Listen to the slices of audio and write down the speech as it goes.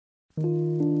Hello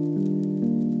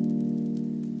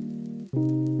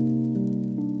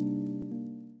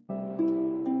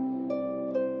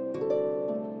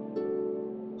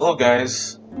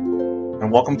guys,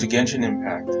 and welcome to Genshin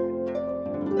Impact.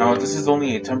 Now this is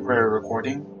only a temporary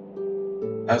recording.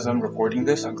 As I'm recording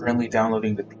this, I'm currently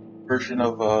downloading the version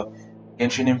of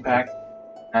Genshin Impact.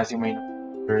 As you may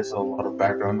know, there is a lot of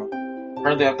background noise.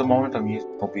 Currently at the moment I'm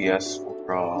using OBS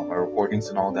for my recordings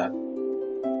and all that.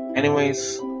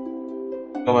 Anyways,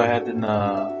 go ahead and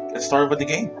get started with the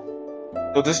game.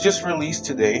 So this just released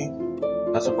today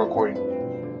as of recording.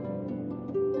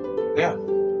 So yeah,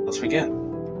 let's begin.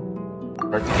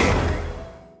 Start the game.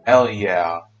 Hell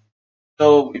yeah.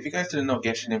 So, if you guys didn't know,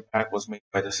 Genshin Impact was made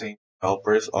by the same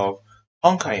developers of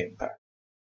Honkai Impact.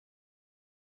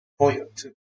 Oh yeah,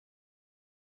 too.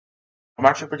 I'm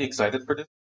actually pretty excited for this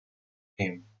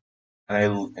game.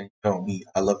 And you know me,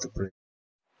 I love to play.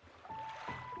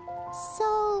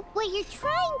 So, what you're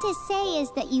trying to say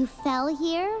is that you fell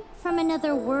here from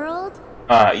another world?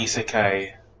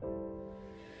 Isekai.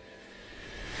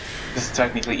 This is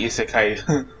technically Isekai.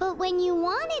 But when you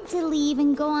wanted to leave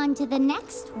and go on to the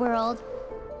next world,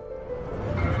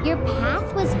 your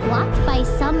path was blocked by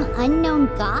some unknown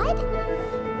god?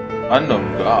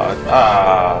 Unknown god?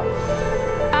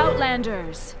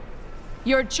 Outlanders,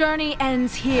 your journey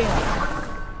ends here.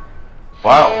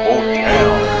 Wow, oh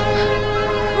damn.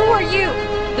 Who are you?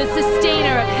 The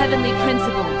sustainer of heavenly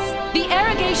principles. The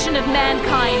arrogation of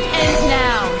mankind ends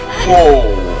now.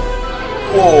 Whoa.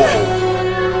 Whoa.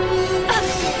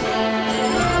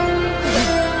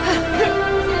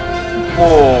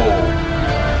 Whoa.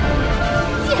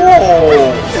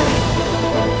 Whoa.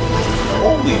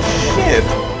 Holy shit.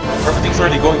 Everything's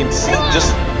already going insane.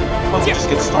 Let's just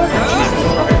get started. Jesus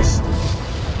Christ.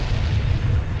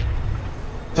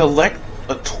 Select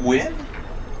a twin?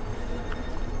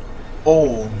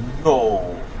 Oh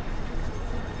no.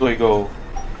 Do I go?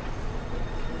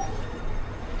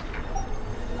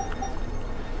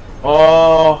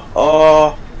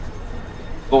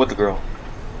 Go with the girl.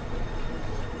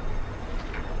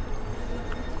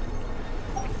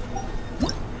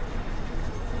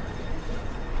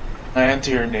 I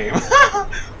enter your name.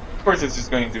 Of course it's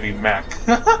just going to be Mac.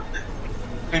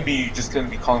 Maybe just gonna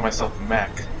be calling myself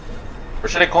Mac. Or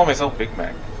should I call myself Big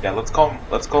Mac? Yeah, call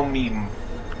me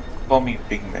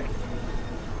Big Mac.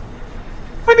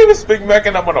 My name is Big Mac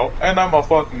and I'm a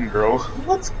fucking girl.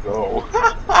 Let's go.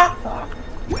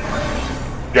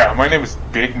 Yeah, my name is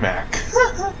Big Mac.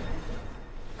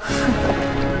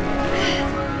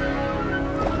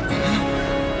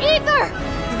 Ether!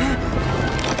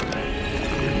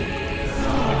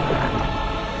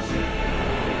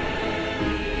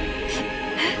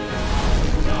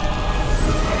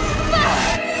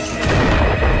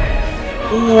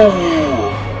 Ooh.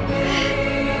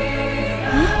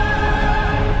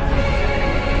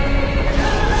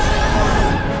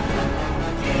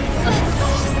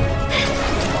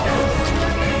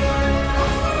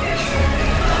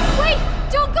 Wait!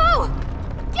 Don't go!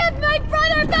 Get my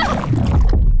brother back!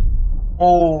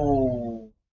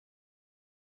 Oh.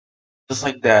 Just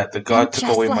like that, the god took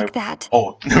away my... that.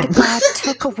 Oh. The god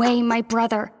took away my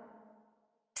brother.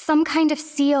 Some kind of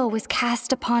seal was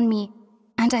cast upon me,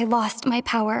 and I lost my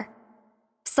power.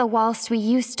 So whilst we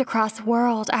used to cross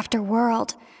world after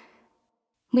world,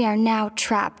 we are now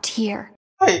trapped here.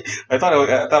 I thought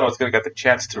I was gonna get the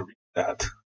chance to read that.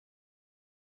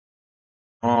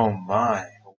 Oh my.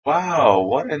 Wow,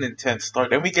 what an intense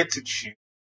start. And we get to choose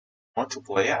what to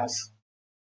play as.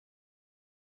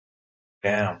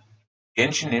 Damn.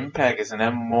 Genshin Impact is an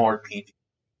MMORPG.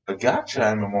 A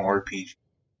gacha MMORPG.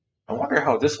 I wonder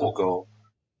how this will go.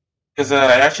 Because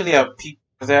I actually have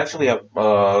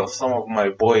some of my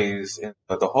boys in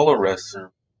the Holorest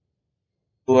server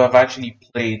who have actually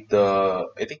played I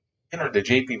think the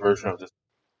JP version of this.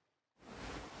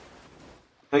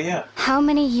 So yeah. How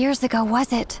many years ago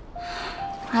was it?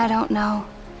 I don't know.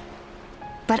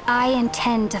 But I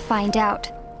intend to find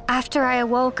out. After I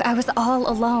awoke, I was all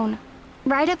alone.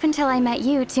 Right up until I met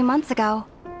you 2 months ago.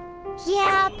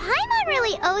 Yeah, Paimon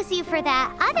really owes you for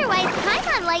that. Otherwise,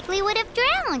 Paimon likely would have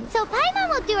drowned. So Paimon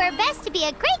will do her best to be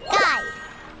a great guide.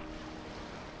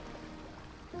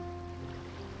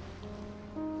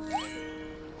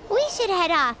 We should head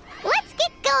off. Let's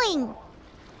get going.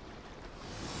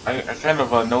 I kind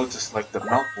of noticed like the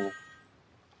mouth move.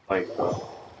 Like,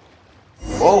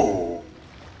 whoa!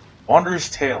 Wanderer's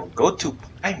Tale. Go to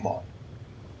Paimon.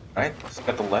 Right? So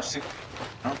got the left stick.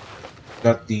 No?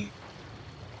 Got the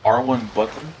R1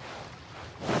 button.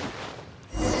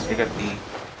 You got the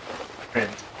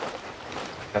print.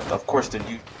 Got the, of course the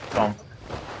new jump.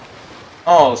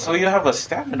 Oh, so you have a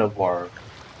stamina bar.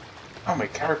 Oh, my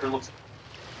character looks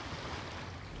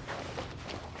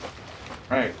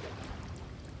right.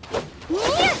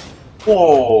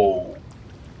 Whoa!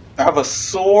 I have a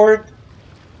sword?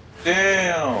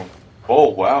 Damn! Oh,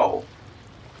 wow.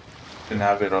 Can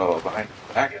have it behind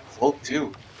the back and float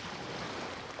too.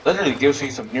 Literally gives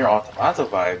me some near automata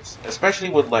vibes. Especially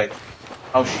with like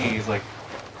how she's like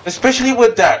especially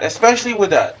with that.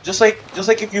 Just like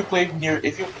if you played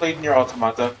near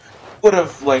automata, you would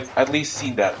have like at least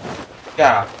seen that.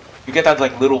 Yeah. You get that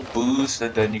like little boost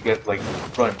and then you get like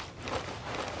run.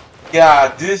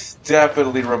 Yeah, this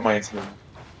definitely reminds me.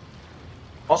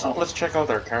 Also, let's check out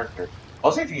our character.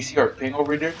 Also, if you see our ping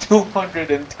over there,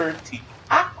 230.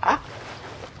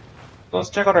 Let's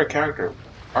check out our character.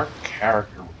 Our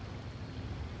character.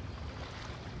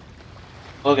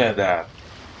 Look at that.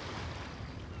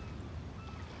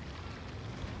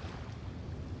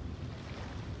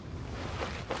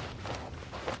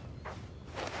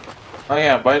 Oh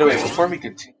yeah, by the way, before we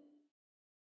continue,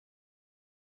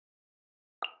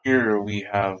 here we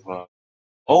have,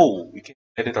 oh, we can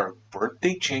edit our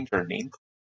birthday, change our name.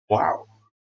 Wow.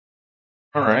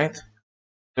 Alright.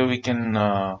 So we can,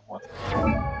 what?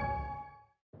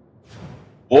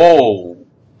 Whoa!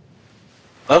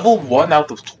 Level 1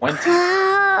 out of 20.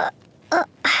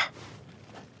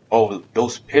 Oh,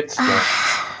 those pits though.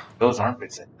 Those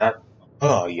armpits. That.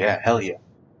 Oh yeah, hell yeah.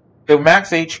 So max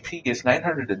HP is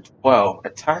 912,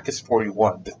 attack is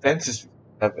 41, defense is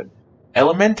 57,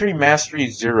 elementary mastery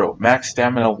is 0, max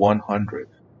stamina 100.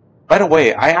 By the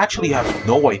way, I actually have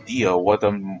no idea what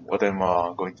I'm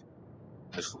going to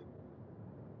honestly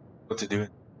what to do,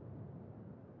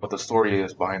 what the story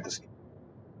is behind this game.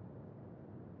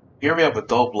 Here we have a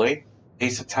dull blade,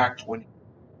 ace attack 20,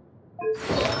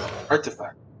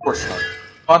 artifact, course start,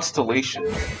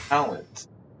 constellation, talent,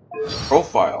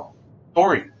 profile,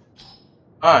 story.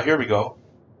 Ah, here we go.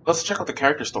 Let's check out the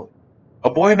character story. A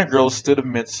boy and a girl stood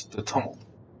amidst the tumult.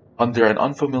 Under an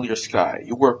unfamiliar sky,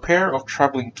 you were a pair of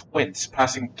traveling twins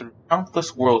passing through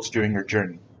countless worlds during your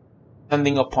journey.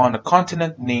 Landing upon a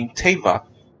continent named Teva,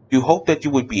 you hoped that you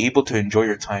would be able to enjoy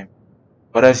your time.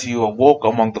 But as you awoke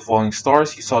among the falling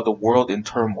stars, you saw the world in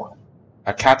turmoil.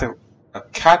 A, cata- a,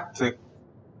 cata-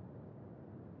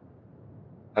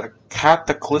 a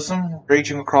cataclysm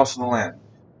raging across the land.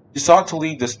 You sought to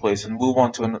leave this place and move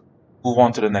on to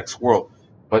the next world,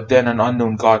 but then an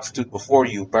unknown god stood before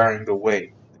you, barring the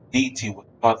way. The deity was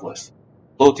godless,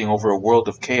 floating over a world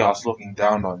of chaos, looking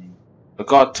down on you. The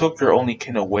god took your only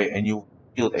kin away, and you were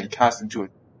healed and cast into a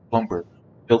slumber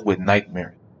filled with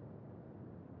nightmares.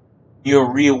 You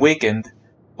reawakened.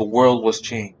 The world was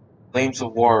changed. Flames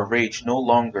of war raged no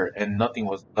longer, and nothing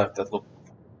was left that looked.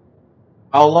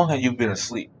 How long had you been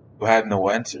asleep? You had no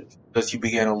answers, because you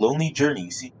began a lonely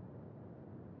journey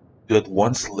you had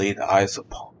once laid eyes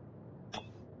upon.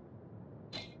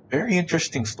 Very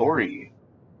interesting story.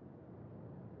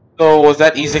 So was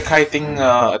that isekai thing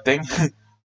a thing?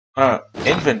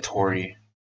 Inventory.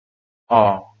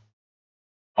 Uh,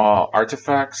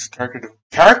 Artifacts,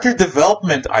 character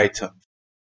development items.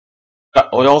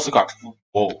 We also got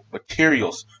food,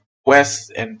 materials,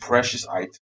 quests, and precious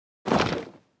items.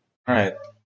 Alright.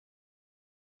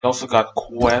 We also got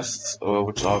quests,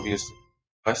 which obviously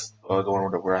quests, the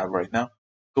one that we're at right now.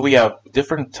 So we have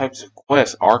different types of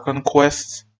quests: Archon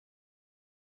quests,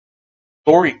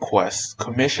 story quests,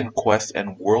 commission quests,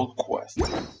 and world quests.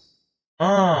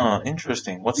 Ah,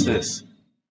 interesting. What's this?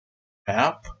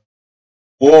 Map?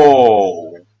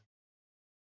 Whoa!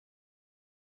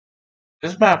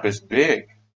 This map is big.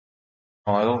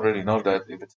 Oh, I don't really know that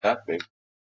if it's that big.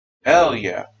 Hell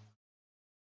yeah.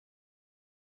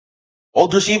 Oh,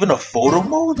 there's even a photo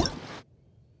mode?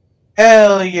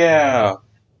 Hell yeah.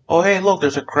 Oh, hey, look,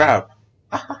 there's a crab.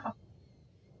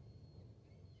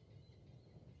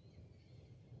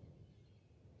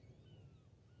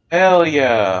 Hell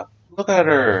yeah. Look at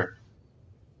her.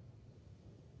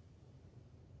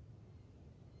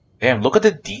 Damn, look at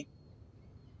the deep.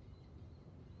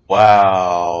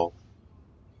 Wow.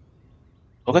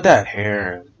 Look at that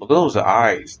hair. Look at those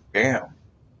eyes. Damn.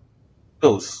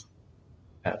 Those.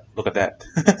 Look at that.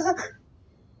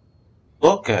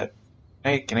 Look at.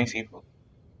 Hey, can I see?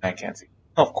 I can't see.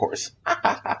 Of course.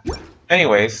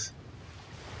 Anyways,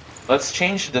 let's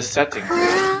change the settings.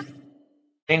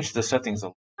 Change the settings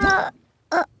a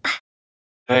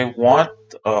I want.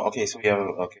 Okay, so we have.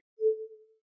 Okay.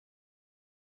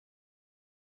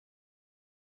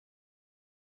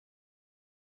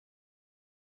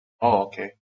 Oh,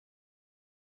 okay.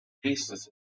 Jesus.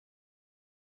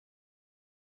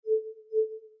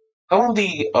 Some of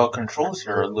the controls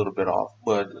here are a little bit off,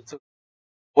 but it's okay.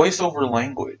 Voice over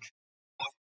language.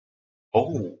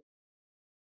 Oh,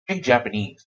 speak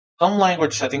Japanese. Some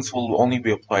language settings will only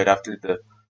be applied after the...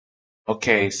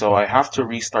 Okay, so I have to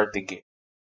restart the game.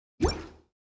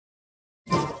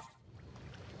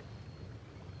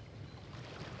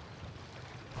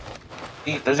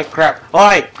 See, there's a crab.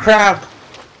 Oi, crab!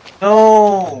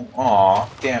 No! Aw,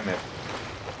 damn it.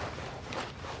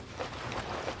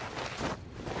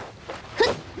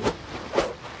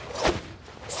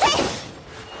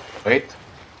 Wait.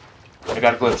 I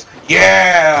got a glimpse.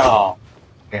 Yeah!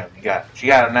 Damn, she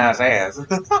got a nice ass.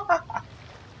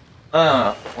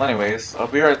 Well anyways, I'll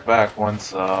be right back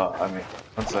once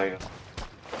once I...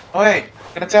 Oh hey,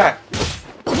 get attack!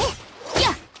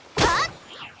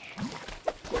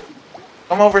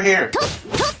 Come over here!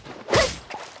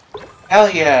 Hell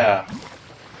yeah!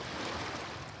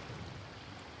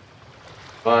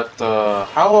 But,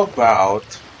 how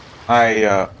about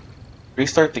I,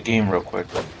 restart the game real quick.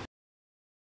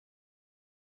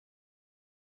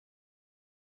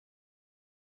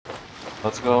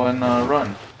 Let's go and,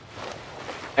 run.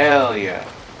 Hell yeah.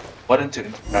 Button to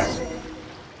interact.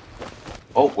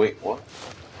 Oh, wait, what?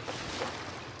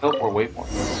 Teleport waypoint.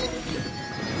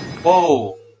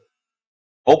 Whoa!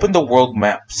 Open the world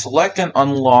map. Select an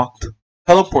unlocked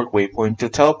teleport waypoint to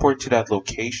teleport to that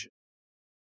location.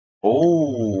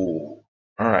 Oh,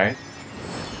 alright.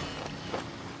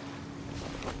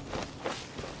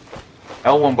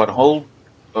 L1 but hold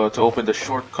to open the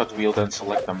shortcut wheel, then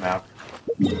select the map.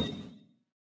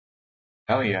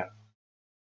 Hell yeah.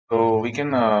 So we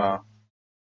can, of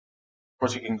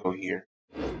course we can go here.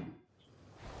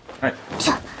 Alright.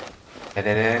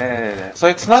 So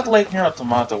it's not like Nier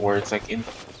Automata where it's like in...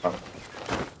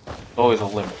 always a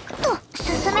limit.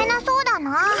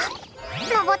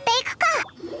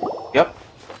 Yep.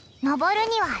 登る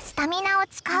にはスタミナを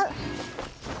使う。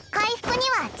回復に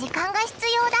は時間が必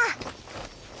要だ。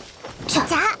じゃ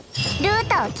あ、ル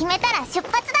ートを決めたら出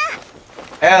発だ。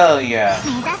Hell yeah.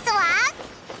 目指すは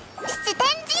七天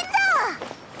神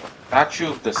像。 Statue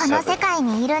of the この Seven. 世界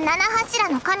にいる七柱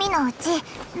の神のうち、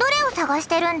どれを探し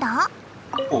てるんだ？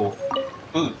 Oh,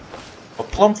 food. A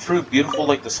plum fruit beautiful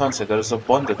like the sunset that is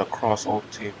abundant across all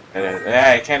two.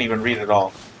 I can't even read it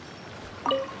all.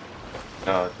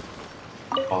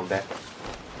 All that.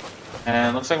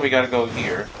 And looks like we gotta go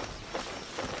here.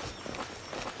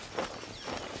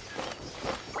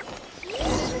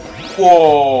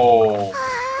 Whoa!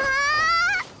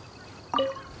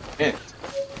 Hint.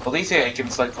 At least I can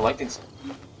start collecting some.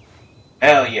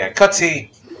 Hell yeah, cutscene!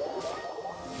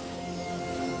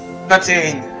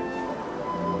 Cutscene!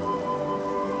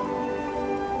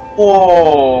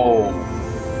 Whoa!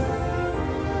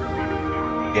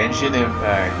 Genshin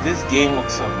Impact. This game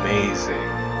looks amazing,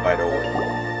 by the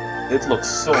way. It looks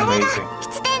so amazing.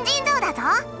 七天神像だぞ。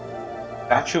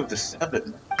 Statue of the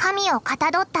Seven. 神をか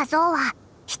たどった像は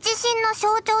七神の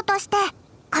象徴として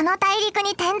この大陸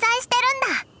に点在して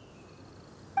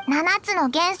るんだ。7つの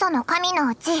元素の神の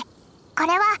うちこ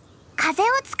れは風を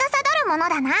司るもの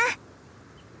だな。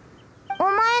お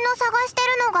前の探してる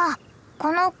のが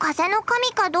この風の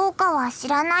神かどうかは知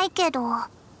らないけど、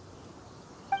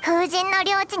風神の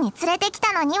領地に連れてき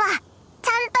たのにはち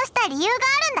ゃんとした理由が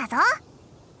あるんだぞ。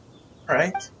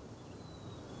 Alright.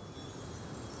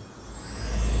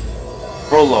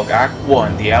 Prologue, Act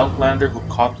 1, The Outlander Who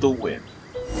Caught the Wind.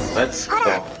 Let's ほ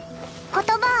ら、 go. 言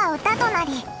葉は歌とな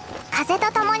り、風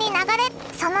と共に流れ、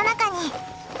その中に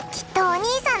きっとお兄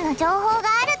さんの情報が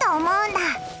あると思うん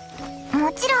だ。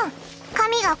もちろん、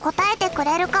神が答えてく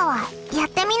れるかはやっ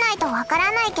てみないとわか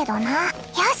らないけどな。よ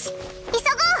し、急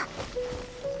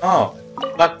ごう。 Oh,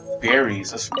 got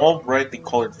berries, a small brightly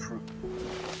colored fruit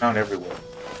found everywhere.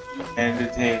 And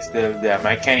it takes them.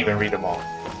 I can't even read them all.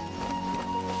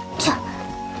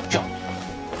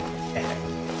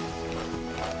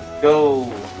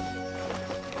 Go.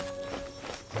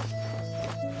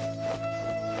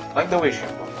 Like the way she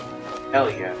moves. Hell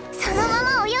yeah. そのま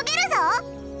ま泳げるぞ。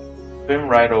 Swim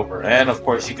right over. And of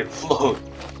course you can float.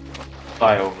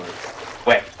 Fly over.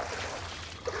 Wet.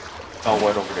 It's all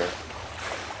wet over there.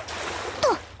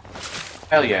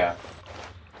 Hell yeah.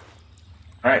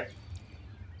 Alright.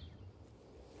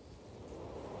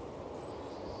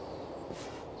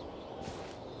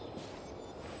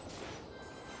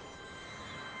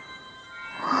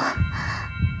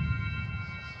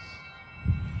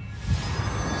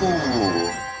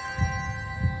 Ooh.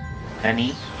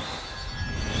 Any?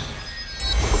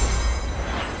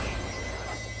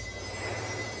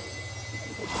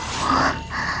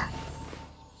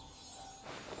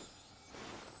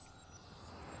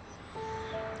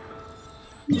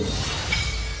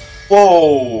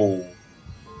 Whoa!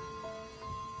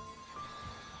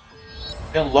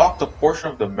 Unlocked a portion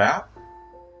of the map?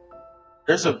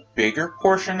 There's a bigger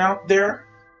portion out there?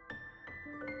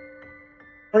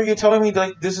 Are you telling me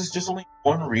like this is just only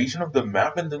one region of the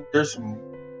map and then there's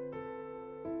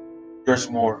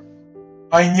more?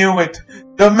 I knew it!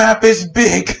 The map is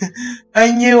big!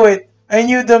 I knew it! I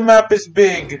knew the map is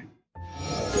big!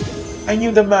 I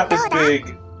knew the map is big!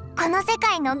 この世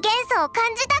界の元素を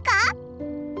感じたか?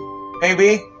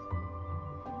 Maybe.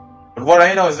 But what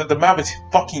I know is that the map is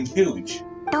fucking huge.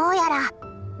 どうやら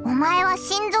お前は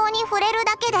心臓に触れる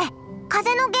だけで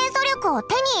風の元素力を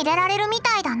手に入れられるみ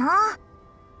たいだな。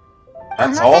こ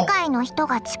の世界の人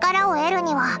が力を得る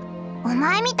にはお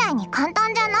前みたいに簡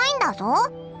単じゃないんだ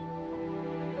ぞ。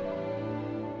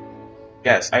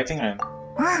Yes, I think I know.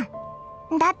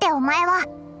 うん。だってお前は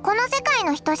この世界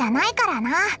の人じゃないから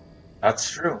な。That's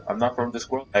true. I'm not from this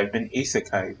world. I've been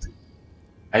isekai'd.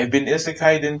 I've been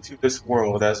isekai'd into this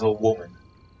world as a woman.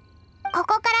 ここ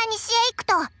から西へ行く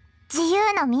と自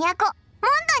由の都、モン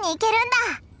ドに行けるん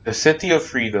だ。The city of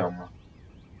freedom.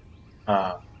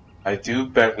 I do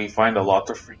bet we find a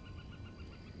lot of freedom.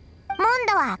 モン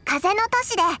ドは風の都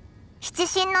市で七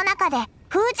神の中で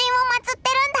風神を祀っ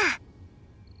て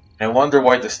るんだ。I wonder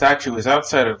why the statue is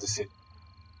outside of the city.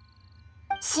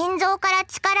 心臓から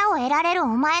力を得られるお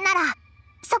前なら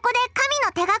そこで神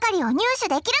の手がかりを入手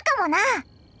できるかもな。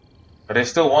 But I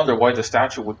still wonder why the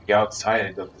statue would be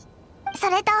outside of the city. そ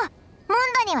れとモン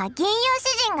ドには吟遊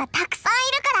詩人がたくさんい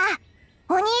る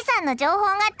からお兄さんの情報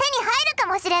が手に入るか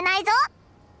もしれないぞ。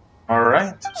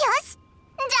 Alright. よし、じ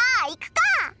ゃあ行くか。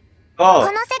 Oh.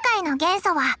 この世界の元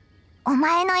素はお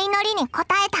前の祈りに応え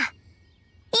た。い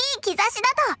い兆しだ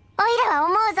とオイラは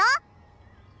思うぞ。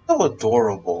 So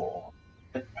adorable.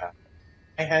 Headpat.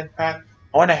 My headpat?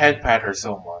 I want to headpat her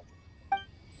so much.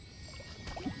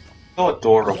 So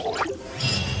adorable.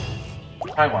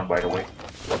 I'm on, by the way.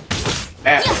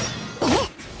 Ah.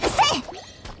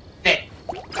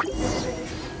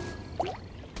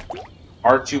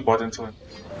 R2 button to him.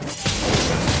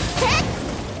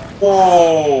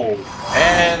 Whoa!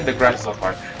 And the grass is on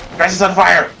fire. The grass is on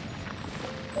fire!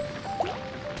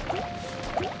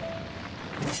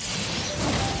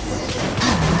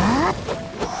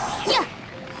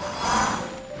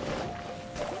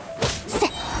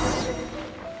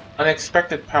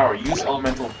 Unexpected power. Use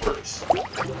elemental burst.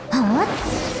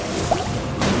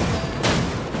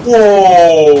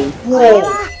 Whoa! Whoa!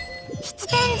 七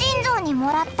天神像に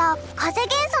もらった風元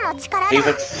素の力だ。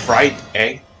 David fried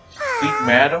egg? Sweet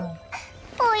madam?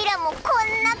 オイラもこ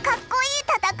んなかっこいい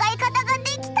戦い方がで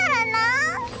きたら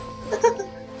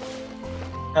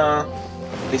な。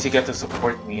At least you get to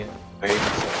support me in a way, so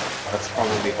that's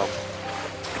probably helpful.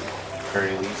 At the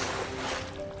very least.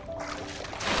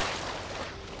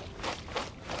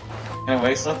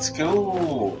 Anyways, let's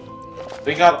go!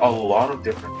 We got a lot of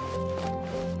different...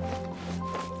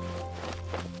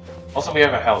 Also, we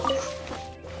have a health.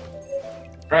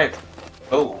 Right.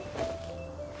 Oh.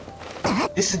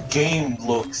 This game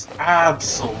looks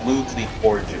absolutely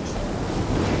gorgeous.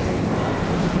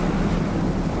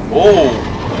 Oh!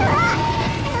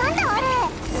 なんだあれ。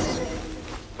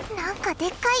なんかでっ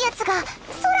かいやつが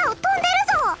空を飛んでる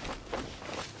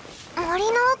ぞ。森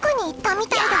の奥に行ったみ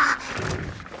たいだ。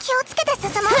気をつけて進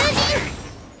もう。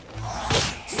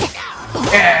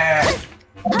 Yeah!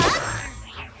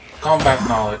 Combat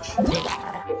knowledge.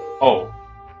 Oh.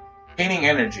 Gaining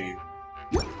energy.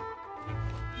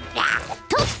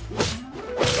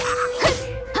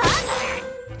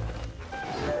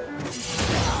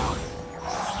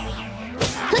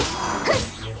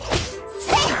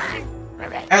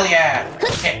 Hell yeah!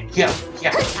 Yeah,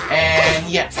 and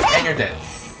you're dead.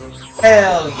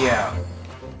 Hell yeah!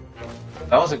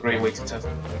 That was a great way to test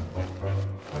it.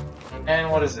 And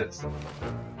what is this?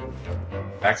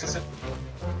 Access it?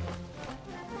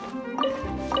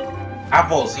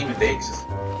 Apples, even they exist.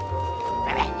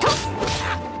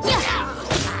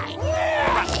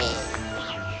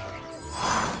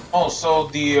 Oh, so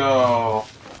the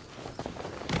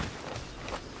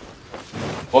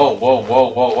Whoa,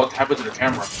 what happened to the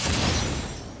camera?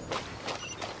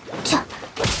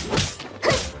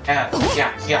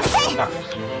 Yeah.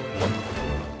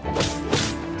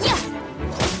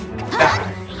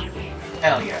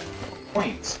 Hell yeah.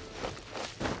 Points.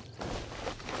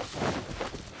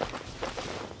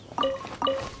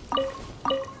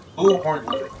 Ooh, horn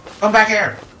lizard. Come back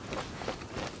here!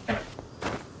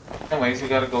 Anyways, we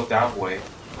gotta go that way.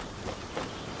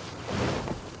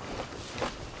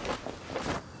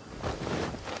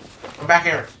 Come back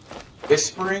here!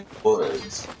 Whispering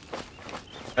Woods.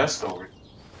 That's over.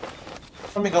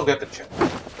 Let me go get the chip.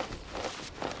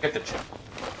 Get the chip.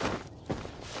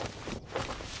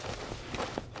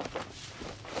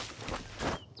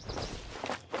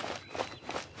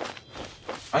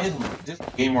 This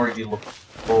game already looks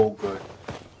so good.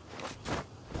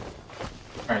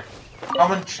 Alright.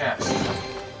 Common chest.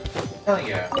 Hell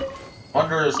yeah.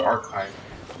 Wanderer's Archive.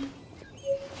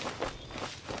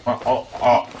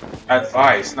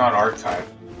 Advice, not archive.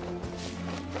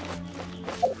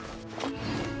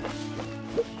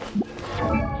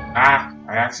 Ah,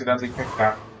 I accidentally picked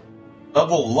that.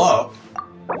 Level up?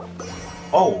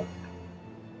 Oh.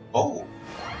 Oh.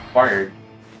 Acquired.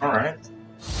 Alright.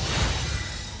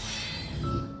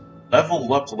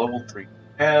 Level up to level 3.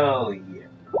 Hell yeah.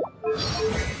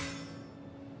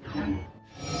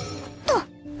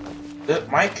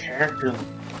 My character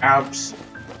absolutely.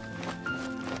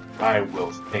 I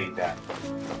will say that.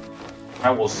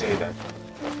 I will say that.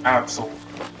 Absolutely.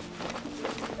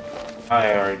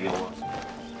 I already love it.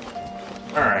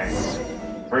 Alright.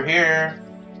 We're here.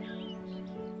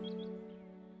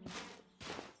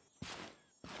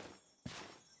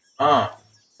 A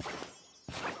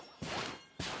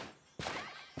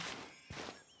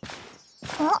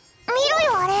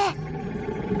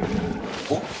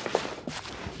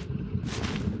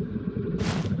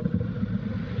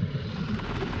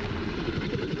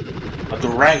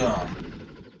dragon.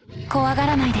 怖が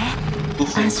らないで。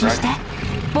安心して。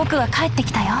僕は帰って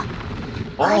きたよ。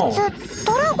あいつ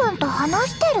ドラゴンと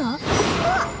話してる？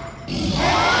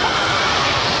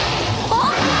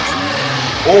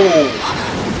おお。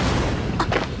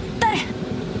誰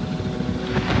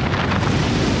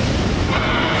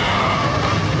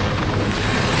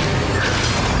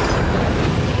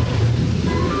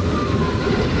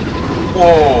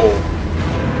？Whoa!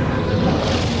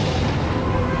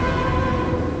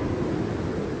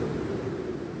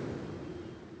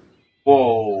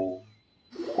 Whoa!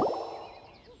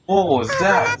 What was that? 危な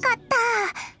かった。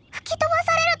吹き飛ば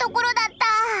されるところだっ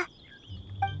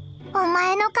た。お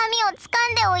前の髪を掴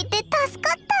んでおいて助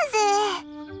かったぜ。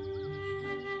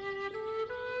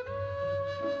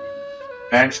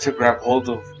Managed to grab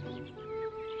hold of.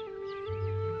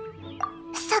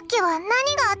 さっきは何が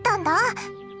あったんだ？食わ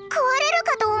れる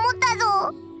かと思ったぞ。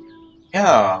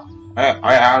Yeah,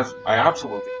 I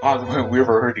absolutely thought we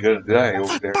were already gonna die over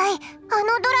絶 there. 対あの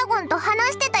ドラゴンと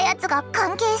話してたやつが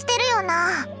関係してるよ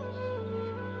な。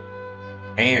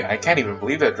Hey, I can't even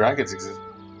believe that dragons exist.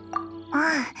 うん、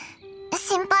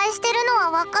心配してるの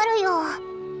はわかるよ。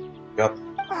Yup.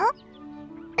 な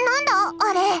んだ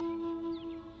あれ。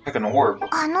Like an orb.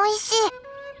 あの石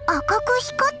赤く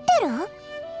光ってる？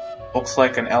 Looks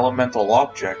like an elemental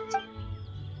object.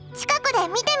 近くで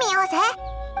見てみようぜ。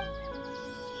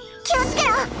気をつけろ。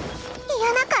嫌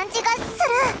な感じがす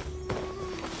る。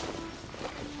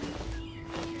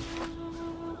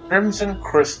 Crimson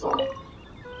crystal.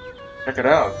 Check it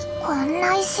out. こん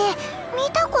な石見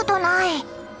たことない。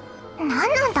何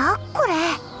なんだこれ。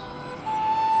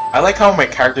 I like how my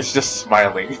character's just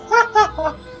smiling. 危ない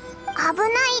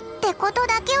ってこと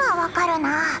だけはわかる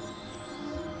な。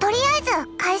とりあえず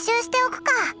回収しておく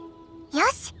か。よ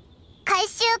し、回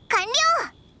収完了。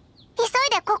急い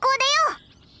でここを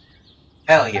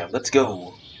出よう。 Hell yeah, let's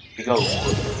go. We go.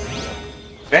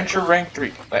 Venture rank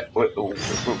 3.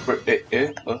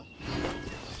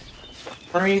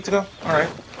 Where we need to go? Alright.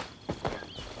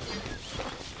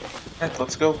 Alright,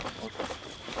 let's go.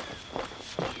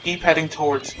 Keep heading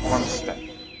towards one step.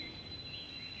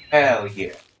 Hell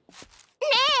yeah. ねえ、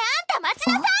あんた待ち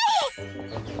なさい。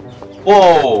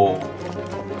 Whoa!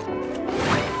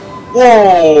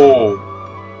 Whoa!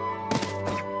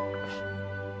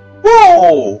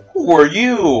 Whoa! Who are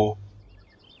you?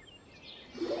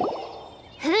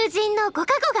 風神のご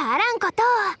加護があらんこと。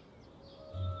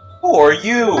 Who are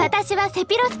you? 私はセ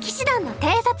ピロス騎士団の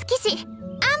偵察騎士、アン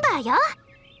バーよ。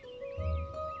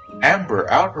 Amber,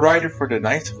 outrider for the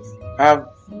Knights of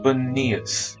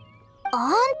Favonius. あ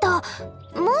んた、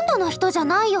モンドの人じゃ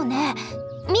ないよね。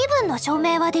身分の証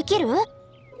明はできる？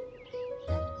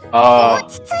落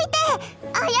ち着いて、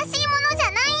怪しいものじ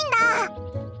ゃないんだ。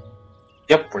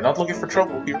 Yep, we're not looking for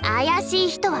trouble here. 怪しい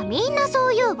人はみんな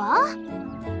そう言うわ。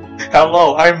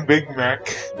 Hello, I'm Big Mac.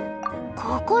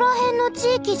 ここら辺の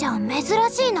地域じゃ珍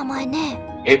しい名前ね。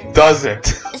 It doesn't.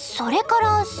 それか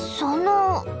ら、そ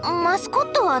の、マスコ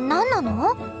ットは何な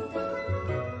の？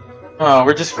 Oh,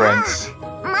 we're just friends.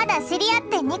 まだ知り合っ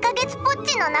て2ヶ月ぽっ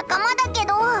ちの仲間だけ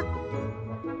ど。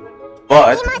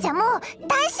 But, 今じゃもう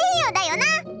大親友だよな。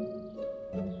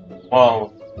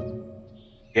 well,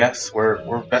 yes, we're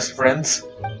best friends.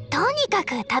 とにか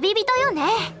く旅人よね。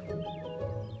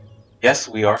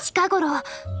 Yes, we are. 近頃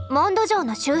モンド城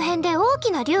の周辺で大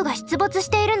きな竜が出没し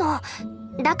ているの。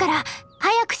だから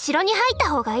早く城に入った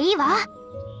方がいいわ。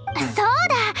そうだ、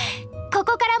こ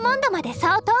こからモンドまでそ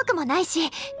う遠くもないし、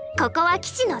ここは騎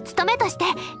士の務めとして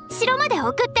城まで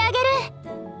送ってあげる。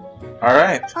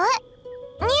Alright.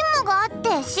 任務があっ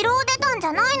て城を出たんじ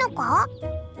ゃないのか？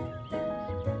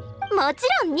もち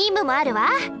ろん任務もあるわ。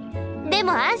で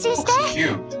も安心して、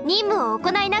Cute. 任務を行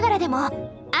いながらでも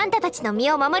あんたたちの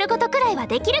身を守ることくらいは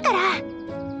できるから。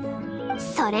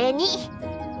それに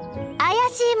怪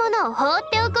しいものを放っ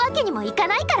ておくわけにもいか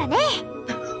ないからね。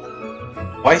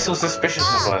Why so suspicious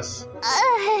of us?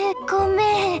 ご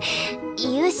めん、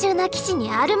優秀な騎士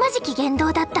にあるまじき言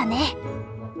動だったね。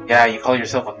Yeah, you call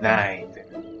yourself a knight.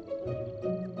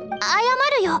 謝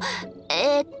るよ。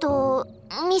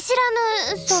見知ら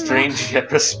ぬその Strange yet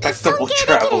尊 respectable 敬でき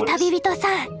る travelers. 旅人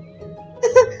さん。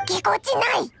ぎこちな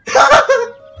い。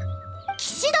騎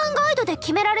士団ガイドで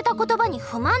決められた言葉に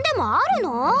不満でもある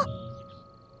の？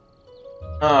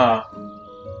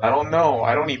 I don't know.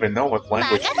 I don't even know what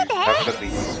language you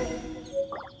definitely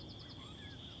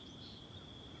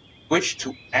switch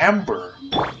to amber.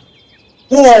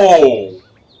 Whoa!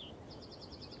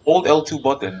 Hold L2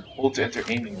 button. Hold to enter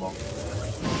aiming mode.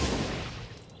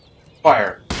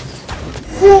 Fire.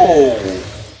 Whoa!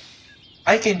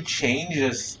 I can change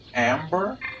as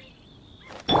amber?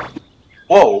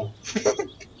 Whoa!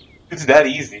 It's that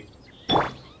easy.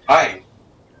 Hi.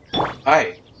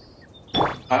 Hi.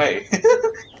 Hi.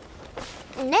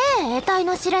 ねえ、得体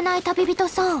の知れない旅人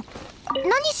さん、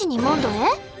何しにモンドへ？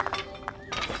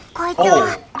こいつ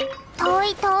は遠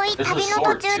い遠い旅の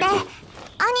途中で兄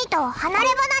と離れ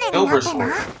離れになってな。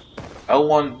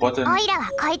L1 button オイラは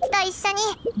こいつと一緒に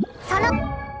その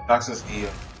access the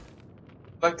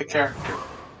select the character.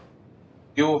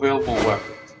 View available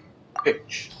weapons.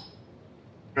 Pitch.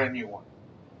 Try a new one.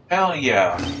 Hell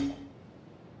yeah.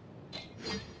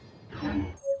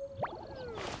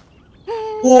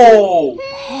 Whoa!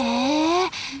 へえ、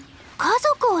家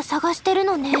族を探してる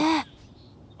のね。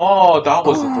Oh, that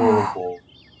was adorable. そ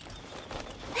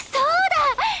う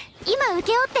だ、今請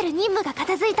け負ってる任務が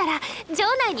片付いたら城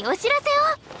内にお知らせ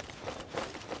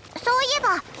を。そういえ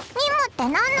ば任務って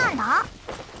何なんだ？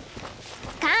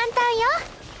簡単よ、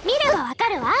見ればわか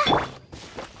るわ。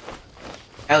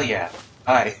 Hell yeah.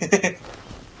 Hi.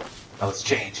 Now let's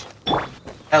change.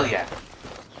 Hell yeah.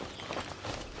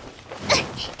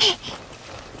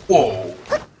 Whoa.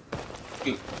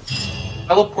 Dude.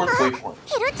 Teleport waypoint.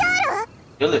 ヒルチャ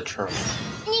ール、 Villager. 逃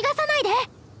がさないで。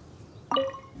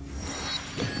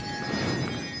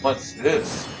 What's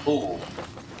this? Ooh.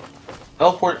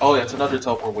 Teleport. Oh, yeah, it's another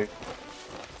teleport waypoint.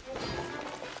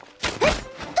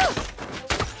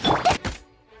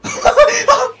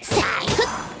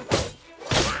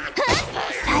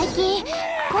 最近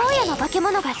荒野の化け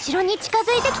物が城に近づ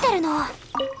いてきてるの。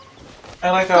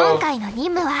 I like 今 how 回の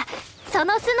任務はそ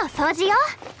の巣の掃除よ。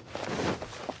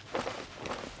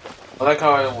 I like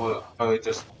how I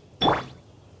just.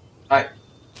 Hi.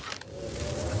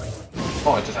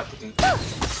 Oh, I just have to do.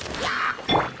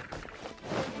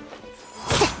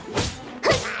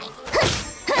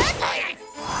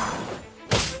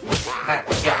 Hi,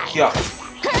 yeah.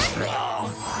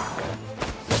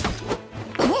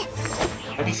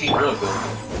 Let me see real good.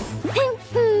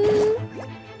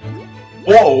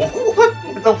 Whoa!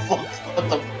 What the fuck? What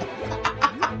the fuck?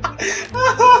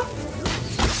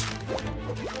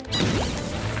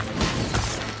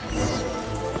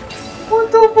 What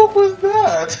the fuck was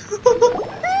that?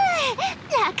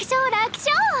 楽勝楽勝。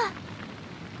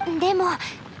でもあ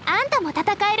んたも戦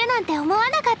えるなんて思わ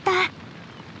なかった。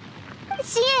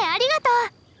支援ありがと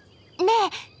う。ね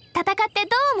え、戦ってど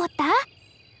う思った？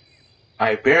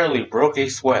 I barely broke a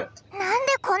sweat. なん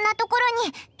でこんなところ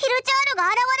にヒルチャールが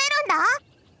現れるんだ？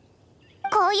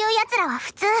こういう奴らは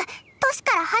普通都市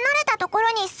から離れたとこ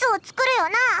ろに巣を作るよ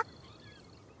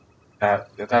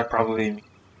な。That probably means.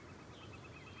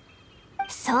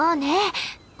 そうね、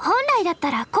本来だっ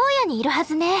たら荒野にいるは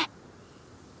ずね。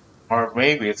 Or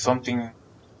maybe it's something.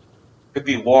 Could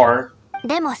be war.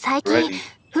 でも最近 Ready.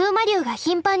 風魔竜が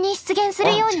頻繁に出現す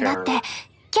るようになって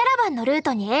キャラバンのルー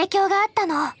トに影響があった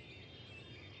の。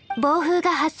暴風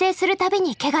が発生するたび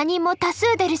に怪我人も多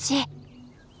数出るし、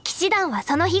騎士団は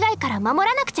その被害から守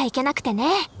らなくちゃいけなくてね。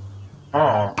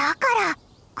 Oh. だから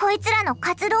こいつらの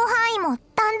活動範囲も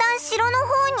だんだん城の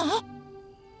方に。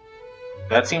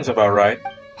 That seems about right.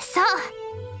 そう。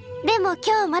でも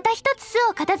今日また一つ巣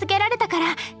を片付けられたか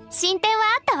ら進展は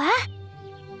あったわ。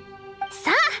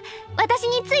さあ、私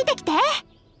についてきて。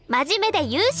真面目で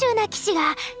優秀な騎士が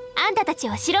あんたたち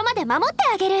を城まで守って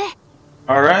あげる。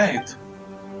 Alright.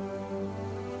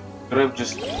 Could have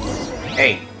just.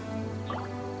 Hey.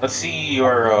 Let's see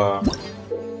your,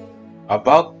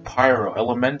 About pyro,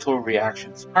 elemental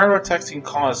reactions. Pyro attacks can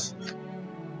cause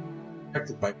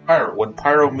affected by pyro. When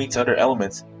pyro meets other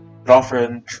elements, it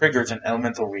often triggers an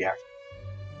elemental reaction.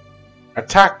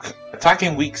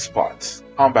 Attacking weak spots.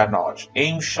 Combat knowledge.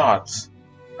 Aim shots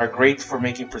are great for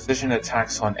making precision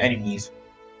attacks on enemies'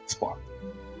 spot.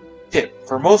 Tip: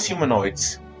 for most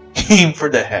humanoids, aim for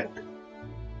the head.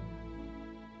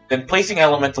 Then placing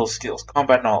elemental skills.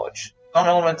 Combat knowledge. Some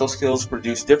elemental skills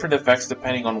produce different effects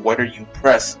depending on whether you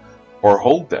press or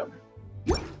hold them.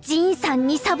 ジンさん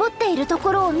にサボっていると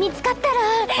ころを見つかった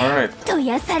ら Alright. と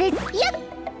やされやっ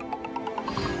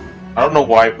I don't know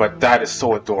why, but that is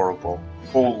so adorable.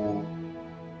 Oh,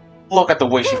 look at the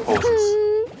way she poses.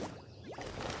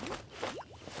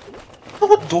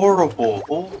 So adorable.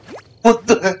 Oh, what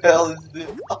the hell is this?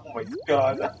 Oh my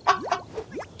god.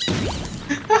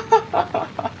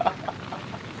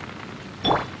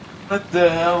 What the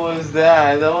hell was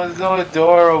that? That was so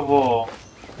adorable.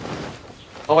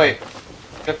 Oh wait,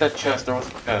 get that chest. There was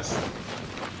a chest.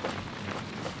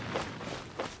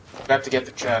 Got to get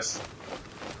the chest.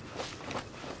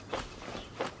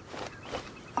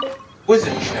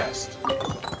 Wizard chest.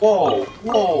 Whoa,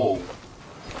 whoa.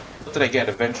 What did I get?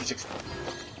 Adventures experience.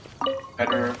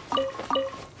 Better.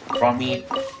 Raw meat.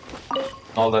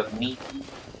 All that meat.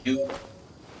 You.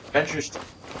 Adventures.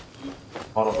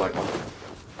 Out of like.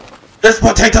 This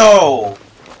potato!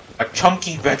 A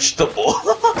chunky vegetable.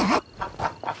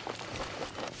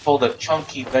 Called a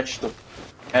chunky vegetable.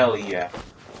 Hell yeah.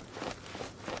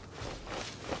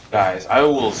 Guys, I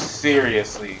will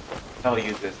seriously tell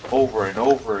you this over and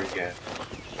over again.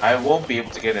 I won't be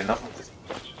able to get enough of this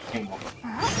game.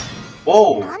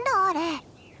 Whoa! なんだあれいい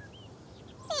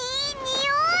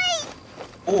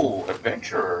匂い Ooh,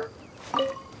 adventurer.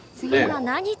 次は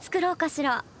何作ろうかし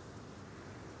ら。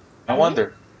 I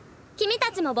wonder. 君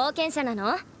たちも冒険者な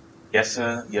の？ Yes,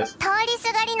 yes. 通り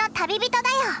すがりの旅人だよ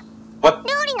What?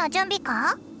 料理の準備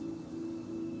か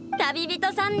旅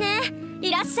人さんね。い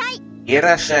らっしゃい。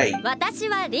 Irashai. 私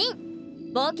はリ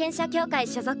ン。冒険者協会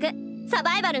所属。サ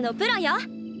バイバルのプロよ。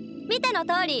見ての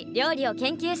通り料理を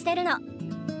研究してるの。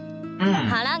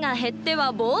腹が減って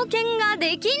は冒険が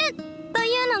できぬと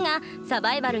いうのがサ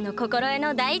バイバルの心得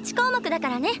の第一項目だか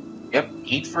らね。Yep,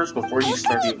 eat first before you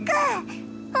start eating.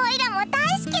 オイラも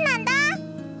大好きなんだ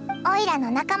オイラ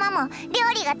の仲間も料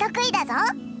理が得意だぞ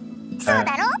そう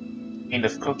だろ And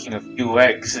if cooking a few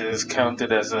eggs is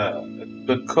counted as a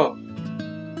good cook,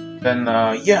 then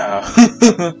yeah.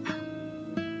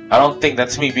 I don't think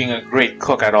that's me being a great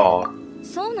cook at all.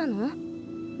 そうなの？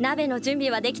鍋の準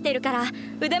備はできてるから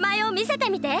腕前を見せて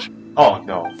みて。 Oh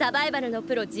no. サバイバルの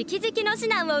プロ直々の指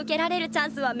南を受けられるチャ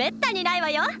ンスはめったにないわ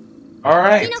よ。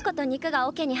 Alright. キノコと肉が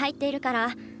桶に入っているか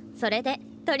ら、それで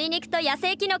鶏肉と野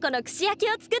生キノコの串焼き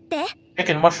を作って。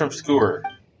 Chicken mushroom skewer.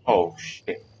 Oh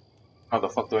shit. How the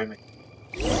fuck do I make?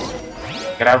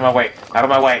 Get out of my way. Out of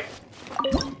my way.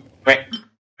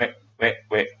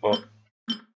 Wait. Oh.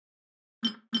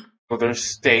 So there's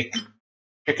steak.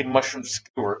 Chicken mushroom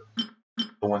skewer.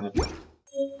 The one that...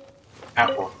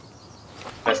 Apple.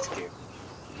 Investigate.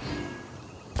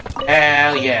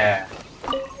 Hell yeah.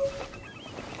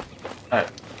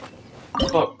 Alright.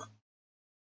 Look.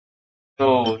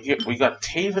 So here we got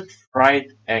Taven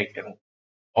fried egg, and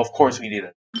of course we need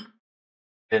it.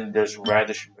 Then there's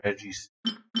radish and veggies.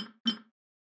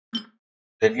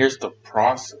 Then here's the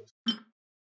process.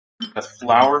 That's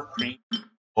flour, cream,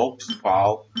 smoked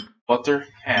fowl, butter,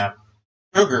 ham,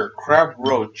 sugar, crab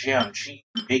roe, jam, cheese,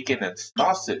 bacon, and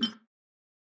sausage.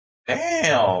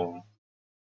 Damn.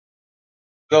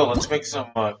 Go, let's make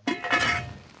some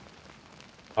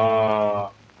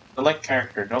select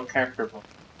character, no character mode.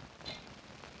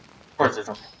 Of course there's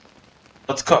no.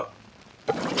 Let's cook.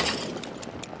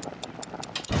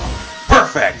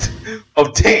 Perfect!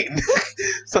 Obtained!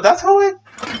 So that's how it...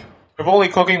 If only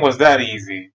cooking was that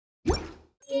easy. 冒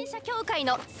険者協会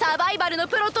のサバイバルの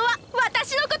プロとは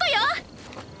私のこと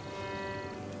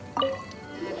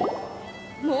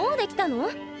よ。もうできたの？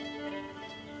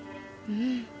う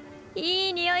ん、い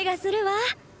い匂いがするわ。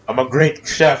I'm a great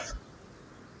chef.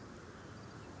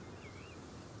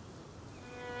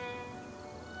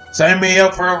 Sign me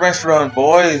up for a restaurant,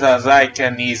 boys, as I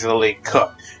can easily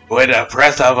cook. With a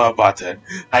press of a button,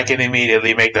 I can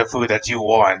immediately make the food that you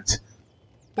want.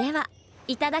 では、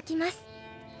いただきます。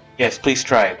 Yes, please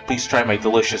try it. Please try my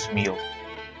delicious meal.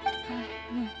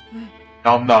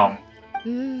 Nom nom.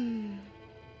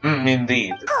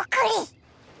 Indeed. こっくり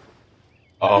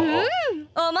Oh.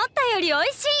 思ったより美味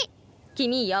しい。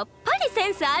君やっぱりセ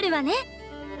ンスあるわね。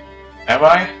 Am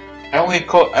I? I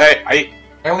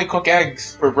only cook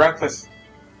eggs for breakfast,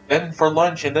 then for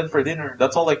lunch, and then for dinner.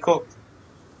 That's all I cook.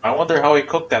 I wonder how I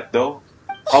cooked that though.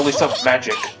 Probably some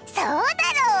magic. そうだ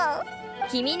ろう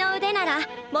君の腕なら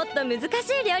もっと難し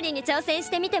い料理に挑戦し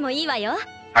てみてもいいわよ。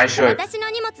I should. 私の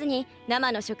荷物に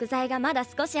生の食材がまだ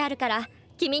少しあるから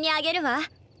君にあげるわ。いい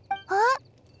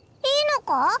の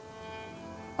か？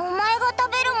お前が食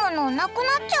べるものなくな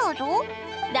っちゃうぞ。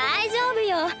大丈夫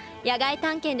よ。野外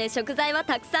探検で食材は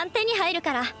たくさん手に入る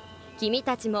から。君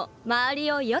たちも周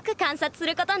りをよく観察す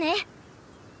ることね。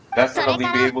それ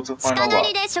から鹿乗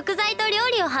りで食材と料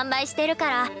理を販売してるか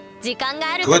ら時間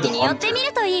がある時に寄ってみ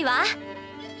るといいわ。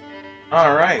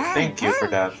Alright, thank you for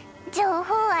that. 情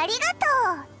報ありがと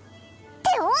う。って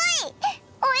おい、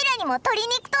おいらにも鶏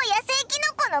肉と野生キ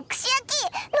ノコの串焼き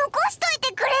残しとい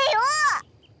てくれよ。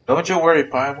Don't you worry,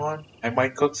 Paimon. I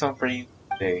might cook some for you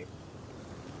today.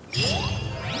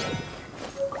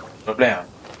 So blam.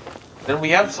 Then we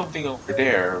have something over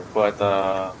there, but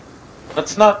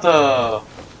let's not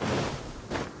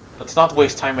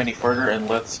waste time any further and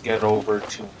let's get over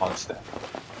to Mondstadt.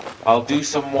 I'll do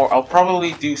some more. I'll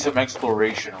probably do some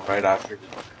exploration right after this.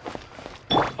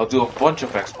 I'll do a bunch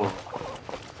of exploration.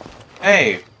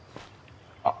 Hey,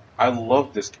 I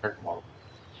love this character model.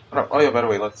 Oh yeah, by the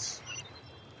way, let's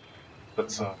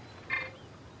well,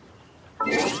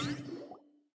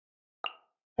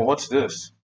 what's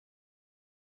this?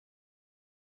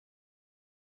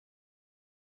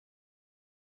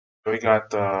 We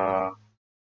got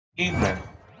Evening.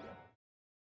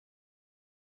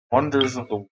 Wonders of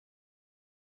the...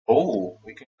 Oh,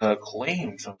 we can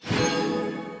claim something.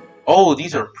 Oh,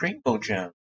 these are Primo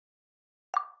gems.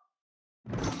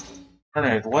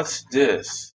 Alright, what's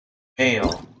this?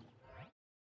 Mail.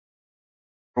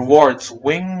 Rewards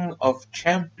Wings of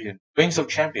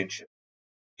Championship.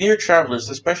 Dear travelers,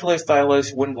 the specialized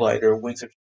stylized wind glider Wings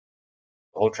of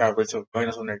all travelers who have joined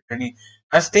us on their journey.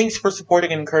 As thanks for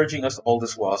supporting and encouraging us all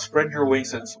this while, spread your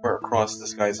wings and soar across the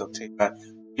skies of Teyvat,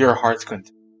 your heart's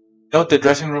content. Note the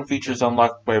dressing room feature is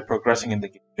unlocked by progressing in the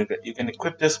game. You can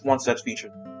equip this once that feature.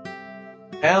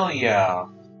 Hell yeah!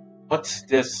 What's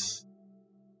this?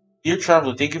 Dear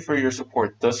traveler, thank you for your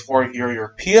support. Thus far, here are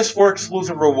your PS4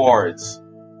 exclusive rewards.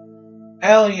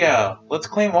 Hell yeah! Let's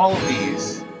claim all of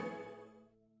these.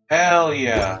 Hell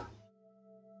yeah!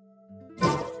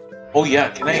 Oh yeah,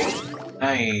 can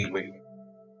I wait.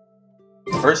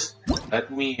 First,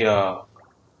 let me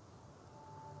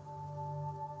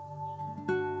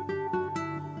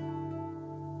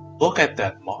look at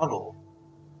that model.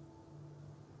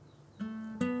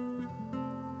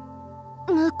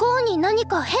 向こうに何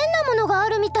か変なものがあ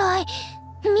るみたい。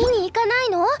見に行かない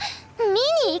の？見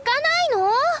に行かない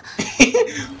の？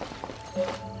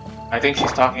 I think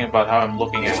she's talking about how I'm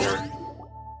looking at her.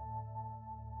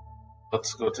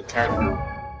 Let's go to character.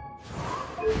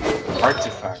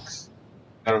 Artifacts.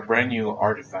 Got a brand new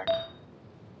artifact.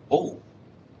 Oh!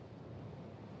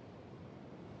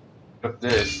 Look at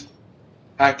this.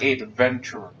 Pack 8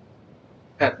 Adventurer.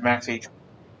 Pet Max HP.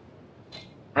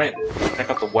 Right, check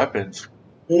out the weapons.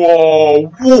 Whoa!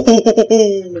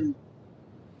 Whoa!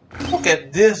 Look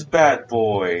at this bad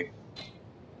boy!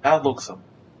 That looks amazing.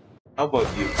 How about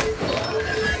you?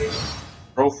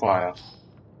 Profile.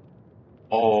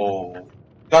 Oh,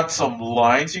 got some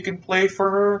lines you can play for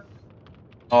her?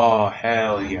 Oh,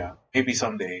 hell yeah. Maybe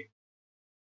someday.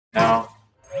 Now,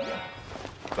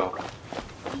 go.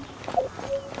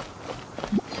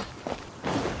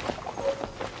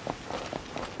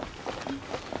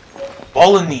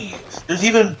 Bolognese. There's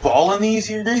even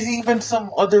bolognese here? There's even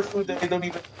some other food that I don't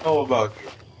even know about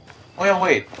here. Oh yeah,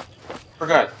 wait.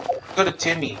 Forgot. Go to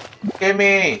Timmy.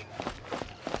 Timmy!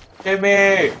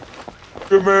 Timmy!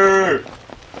 Timmy!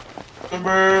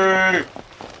 Timmy!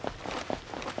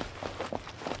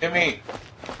 Timmy!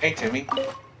 Hey, Timmy.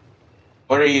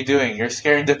 What are you doing? You're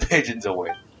scaring the pigeons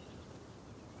away.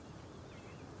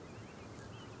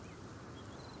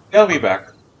 They'll be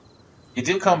back. You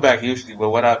do come back usually, but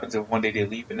what happens if one day they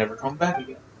leave and never come back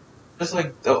again? Just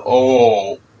like the...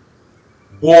 Oh!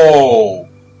 Whoa!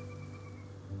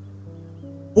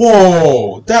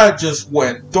 Whoa! That just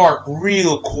went dark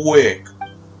real quick!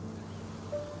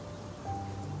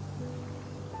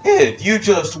 Kid, you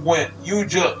just went...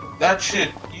 That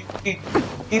shit...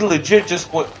 He legit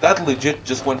just went... That legit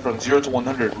just went from 0 to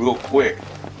 100 real quick.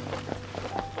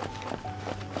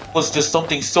 It was just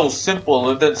something so simple,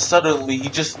 and then suddenly he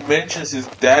just mentions his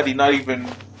daddy, not even...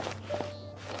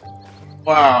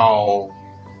 Wow.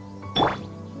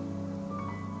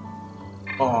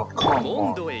 Oh, come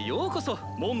on.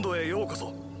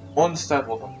 Mondstadt,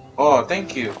 welcome. Oh,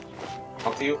 thank you.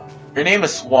 Talk to you. Your name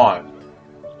is Swan.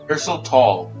 You're so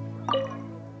tall.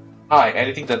 Hi,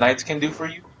 anything the knights can do for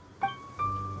you?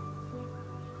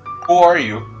 Who are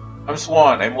you? I'm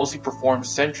Swan. I mostly perform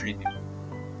sentry duty.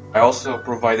 I also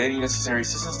provide any necessary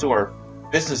assistance to our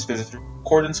business visitors in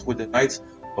accordance with the Knights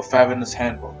of Favinus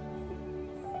handbook.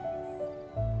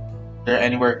 Is there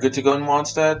anywhere good to go in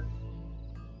Mondstadt?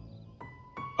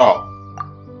 Oh.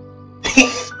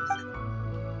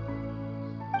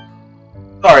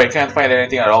 Sorry, I can't find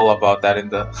anything at all about that in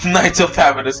the Knights of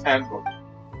Favinus handbook.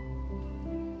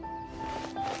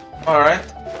 Alright,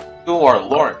 you are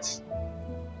Lawrence.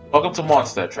 Welcome to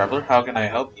Mondstadt, traveler. How can I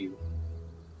help you?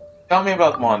 Tell me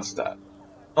about Mondstadt.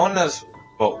 Known as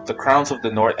both the Crowns of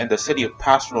the North and the City of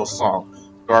Pastoral Song,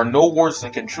 there are no words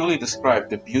that can truly describe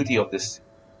the beauty of this city.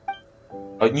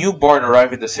 A new bard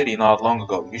arrived in the city not long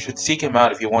ago. You should seek him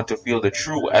out if you want to feel the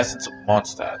true essence of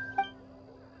Mondstadt.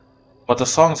 But the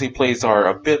songs he plays are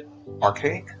a bit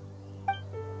archaic.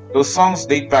 Those songs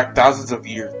date back thousands of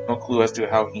years, no clue as to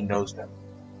how he knows them.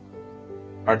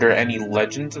 Are there any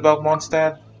legends about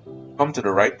Mondstadt? Come to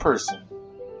the right person.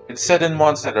 It's said in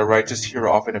Mondstadt a righteous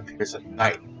hero often appears at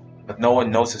night, but no one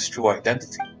knows his true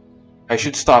identity. I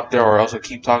should stop there or else I'll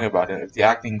keep talking about it if the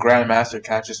acting Grandmaster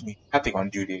catches me chatting on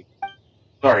duty.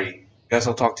 Sorry, guess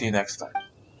I'll talk to you next time.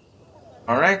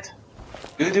 Alright,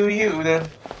 you do you then.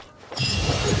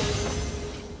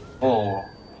 Oh,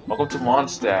 welcome to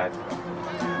Mondstadt.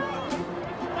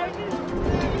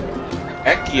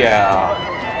 Heck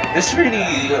yeah! This really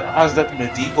has that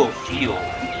medieval feel.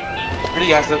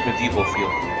 Really has that medieval feel.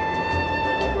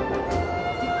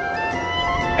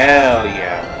 Hell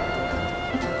yeah.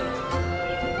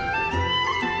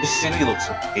 This city looks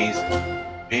amazing.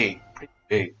 Big, pretty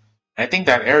big. I think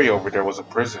that area over there was a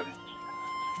prison.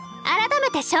 改め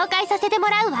て紹介させても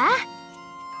らうわ。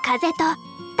風とタ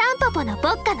ンポポの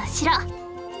牧歌の城、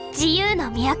自由の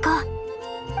都、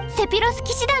セピロス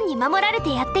騎士団に守られ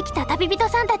てやってきた旅人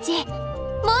さんたち、モ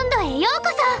ンドへようこ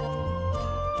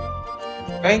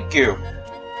そ。 Thank you. や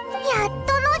っ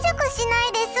と野宿しな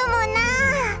いで済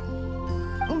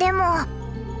むな。でも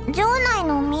城内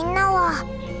のみんなは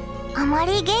あま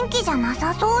り元気じゃな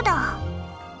さそうだ。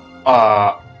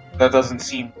That doesn't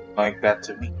seem like that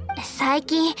to me. 最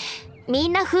近み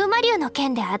んな風魔竜の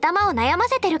剣で頭を悩ま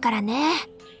せてるからね。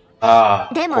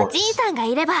でもジンさんが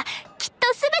いればきっと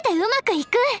全てうまくい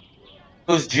く。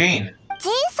 Who's Jean? ジ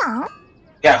ンさん？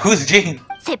 Yeah, who's Jean?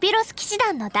 セピロス騎士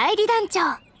団の代理団長、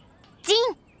ジン。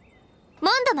モ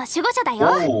ンドの守護者だよ。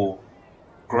Oh,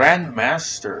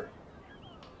 Grandmaster.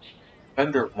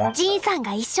 Defender of Mondstadt. ジンさん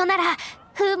が一緒なら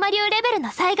風魔竜レベル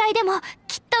の災害でも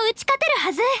きっと打ち勝てる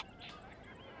はず。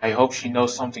 I hope she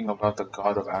knows something about the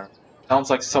god of Iron.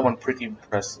 Sounds like someone pretty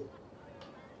impressive.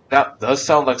 That does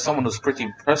sound like someone who's pretty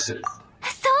impressive. そうだ。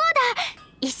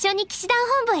一緒に騎士団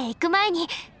本部へ行く前に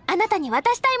あなたに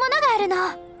渡したいものがあるの。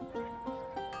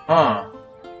Huh.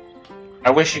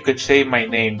 I wish you could say my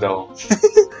name though.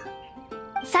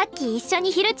 さっき一緒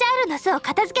にヒルチャールの巣を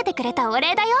片付けてくれたお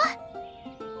礼だよ。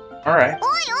 Alright. おいおい、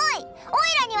おい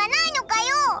らにはないのかよ。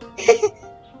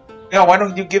Yeah, why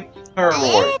don't you give her a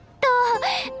reward?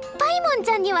 パイモンち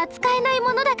ゃんには使えない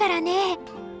ものだからね。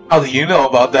 How do you know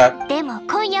about that? でも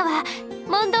今夜は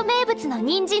モンド名物の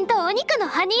人参とお肉の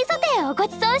ハニーソテーをご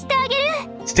馳走してあげる。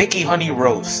 Sticky honey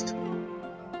roast.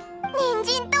 人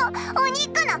参とお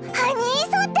肉のハニー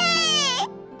ソテ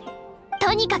ー。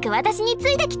とにかく私につ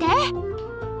いてきて。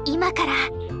今から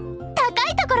高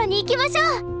いところに行きましょ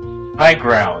う。 High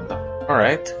ground.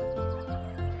 Alright.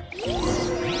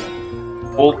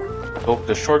 Hold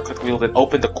the shortcut wheel, then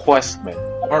open the quest menu.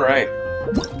 Alright.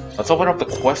 Let's open up the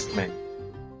quest menu.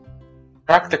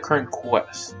 Track the current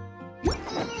quest.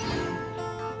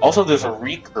 Also, there's a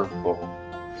recurve goal.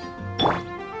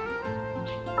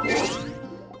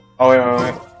 Oh,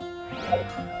 wait.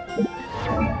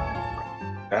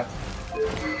 That.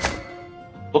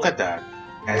 Look at that.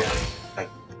 And, like,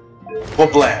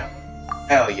 blam.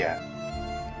 Hell yeah.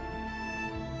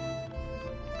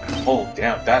 Oh,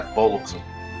 damn, that bow looks...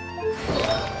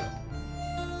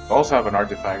 I also have an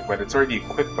artifact, but it's already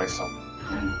equipped by someone.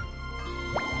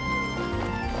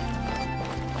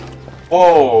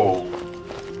 Whoa!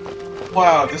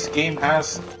 Wow, this game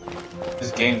does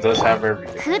have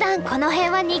everything. 普段この辺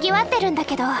は賑わってるんだ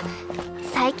けど、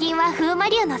最近は風魔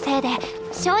竜のせいで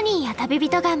商人や旅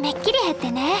人がめっきり減って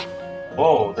ね。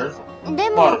Whoa, there's a で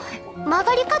lot も of people. 曲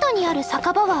がり角にある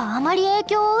酒場はあまり影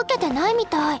響を受けてないみ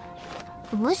たい。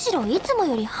むしろいつも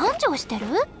より繁盛してる。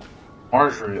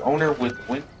 Marjorie, owner with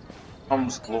wind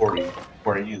comes glory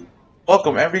for you.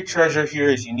 Welcome, every treasure here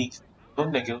is unique.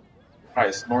 Don't neglect the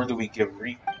price, nor do we give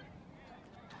refund.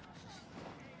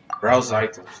 Browse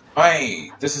items.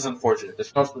 This is unfortunate. The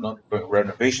shop's been undergoing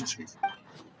renovations recently.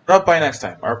 Drop by next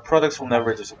time. Our products will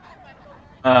never disappear.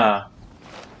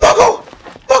 Logo!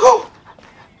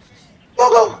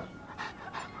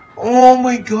 Oh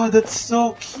my god, that's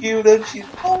so cute. And she's,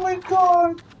 oh my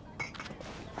god.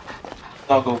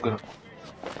 Doggo, gonna.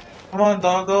 Come on,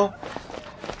 doggo.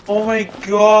 Oh my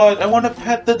god, I want to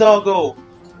pet the doggo.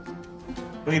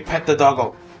 Let me pet the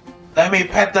doggo. Let me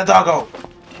pet the doggo.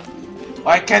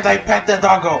 Why can't I pet the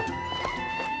doggo?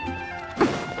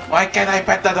 Why can't I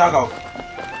pet the doggo?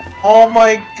 Oh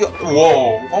my god.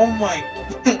 Whoa. Oh my.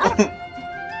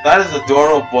 That is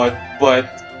adorable,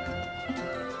 but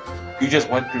you just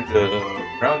went through the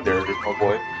ground there, little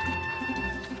boy.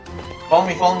 Follow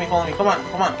me, follow me, follow me. Come on,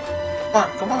 come on. Come on,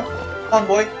 come on. Come on,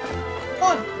 boy.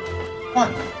 Come on. Come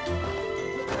on.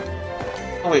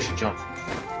 No way she jumps.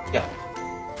 Yeah.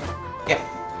 Yeah.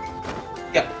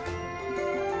 Yeah.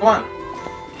 Come on.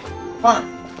 Come on.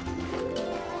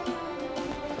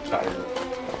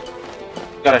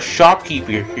 Got a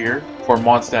shopkeeper here for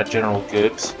Mondstadt General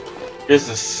Gibbs. Here's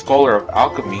the Scholar of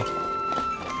Alchemy.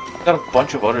 Got a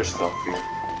bunch of other stuff here.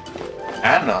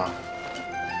 Anna.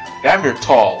 Damn, you're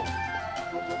tall.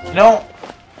 You know.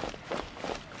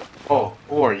 Oh,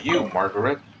 who are you,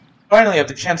 Margaret? Finally, I have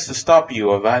the chance to stop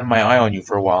you. I've had my eye on you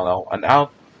for a while now. An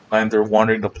outlander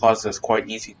wandering the plaza is quite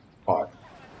easy to spot.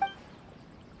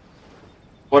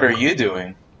 What are you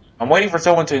doing? I'm waiting for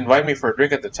someone to invite me for a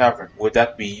drink at the tavern. Would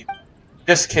that be you?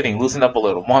 Just kidding, loosen up a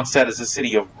little. Mondstadt is a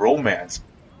city of romance.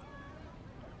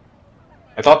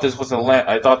 I thought this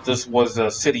was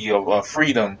a city of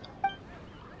freedom.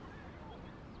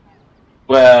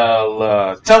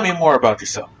 Well, tell me more about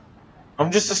yourself. I'm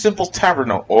just a simple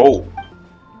taverner. Oh.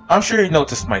 I'm sure you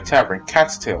noticed my tavern,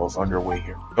 Cat's Tails, on your way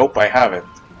here. Nope, I haven't.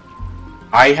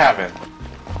 I haven't.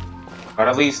 But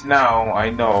at least now I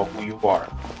know who you are.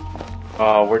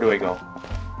 Where do I go?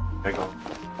 Where do I go?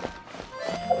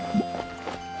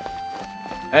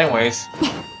 Anyways.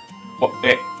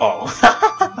 Oh.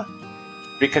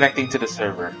 Reconnecting to the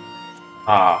server.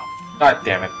 God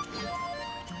damn it.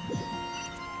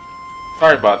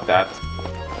 Sorry about that.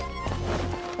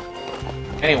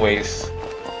 Anyways.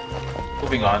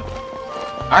 Moving on.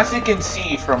 As you can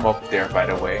see from up there, by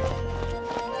the way,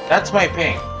 that's my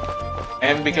ping.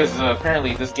 And because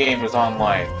apparently this game is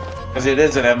online. Because it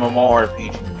is an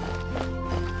MMORPG.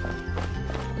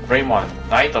 Raymond,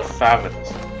 Knight of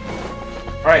Favens.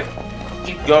 Alright,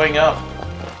 keep going up.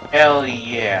 Hell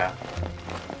yeah.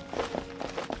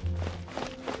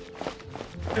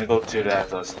 I'm gonna go to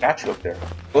that statue up there.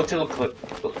 Go to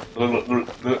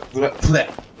the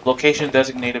location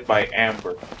designated by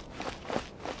Amber.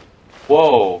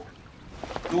 Whoa.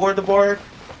 You are the bard?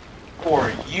 Who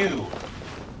are you?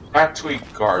 Factory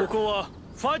guard.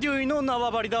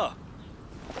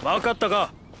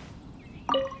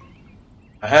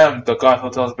 Ahem, the God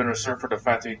Hotel has been reserved for the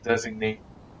factory designate.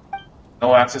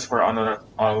 No access for another.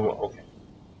 Okay.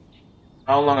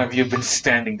 How long have you been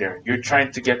standing there? You're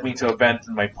trying to get me to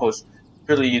abandon my post.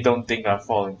 Surely you don't think I'm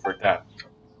falling for that.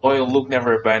 Loyal Luke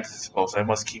never abandons his post. I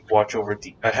must keep watch over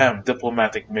the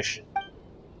diplomatic mission.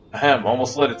 Ahem,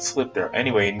 almost let it slip there.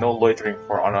 Anyway, no loitering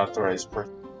for unauthorized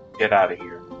person. Get out of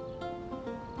here.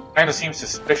 Kinda seems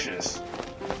suspicious.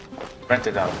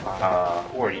 Rented out.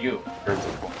 Who are you?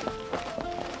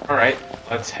 Alright,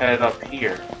 let's head up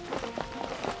here.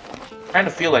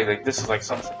 Kinda feel like this is like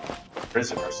some sort of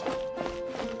prison or something.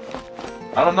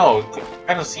 I don't know, it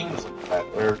kinda seems like that,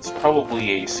 or it's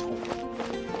probably a school.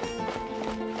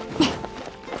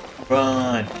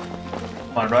 Run!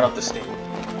 Come on, run up the stairs.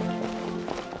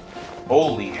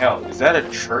 Holy hell, is that a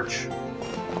church?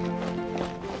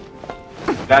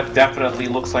 That definitely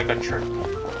looks like a church.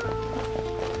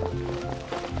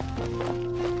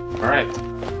 Alright.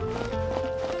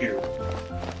 Here.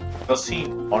 Chelsea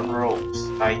Monroe's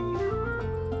Naive.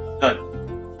 Done.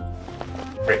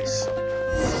 Grace.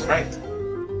 Right.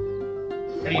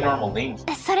 Pretty normal names.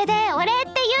 それでお礼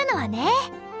っていうのはね。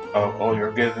Oh,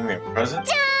 you're giving me a present?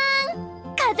 じゃー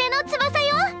ん！風の翼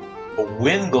よ。A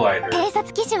wind glider. 偵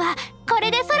察騎士はこれ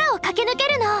で空を駆け抜け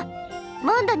るの。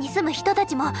モンドに住む人た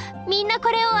ちもみんなこ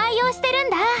れを愛用してるん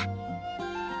だ。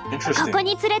ここ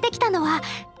に連れてきたのは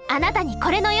あなたに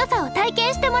これの良さを体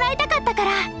験してもらいたかったか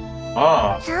ら。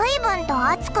ああ。随分と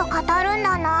熱く語るん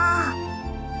だな。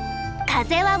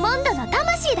風はモンドの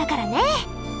魂だからね。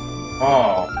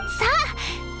ああ。さ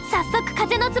あ、早速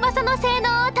風の翼の性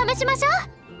能を試しましょ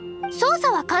う。操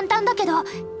作は簡単だけど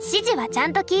指示はちゃ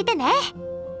んと聞いてね。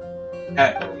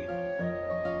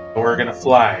We're gonna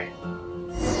fly.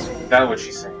 That's what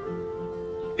she's saying.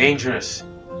 Dangerous.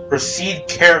 Proceed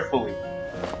carefully.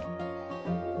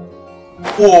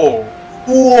 Whoa!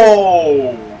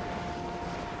 Whoa!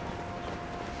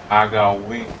 I got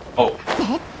wings. Oh.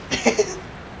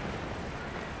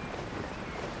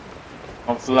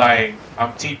 I'm flying.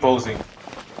 I'm T-posing.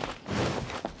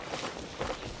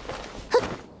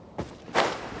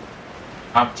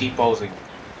 I'm T-posing.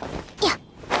 Yeah.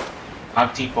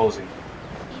 I'm T-posing.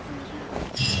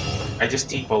 I just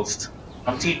T-posed.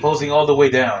 I'm T-posing all the way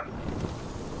down.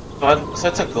 So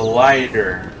it's a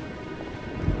glider.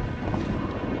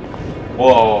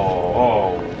 Whoa,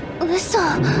 oh. 嘘。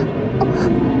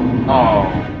Oh.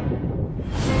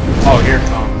 Oh, here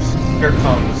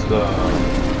comes the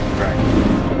dragon.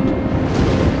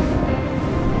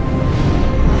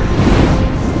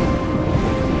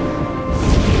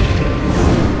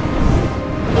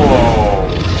 Whoa.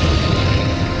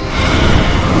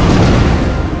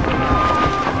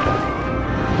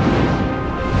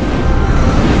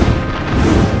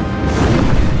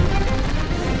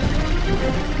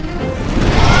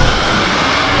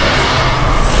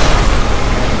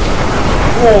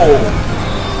 Whoa.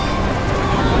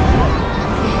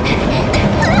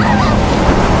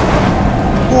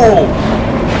 Whoa!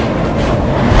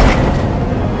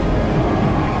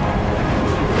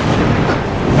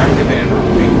 Activated her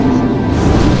wings.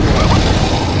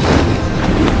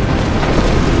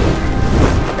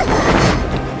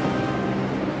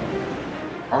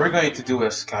 Are we going to do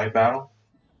a sky battle?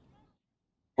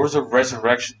 Doors of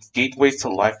resurrection, gateways to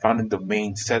life found in the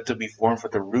domain said to be formed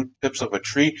from the root tips of a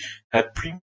tree that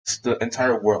permeates the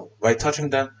entire world. By touching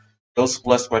them, those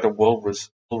blessed by the world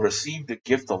will receive the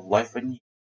gift of life and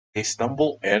they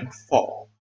stumble and fall.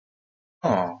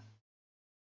 Huh.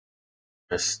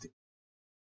 Interesting.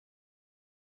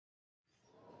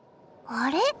 あ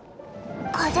れ？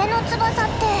風の翼っ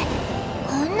て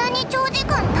こんなに長時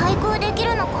間対空でき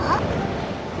るのか？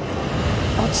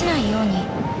落ちないように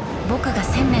僕が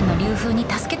1000年の流風に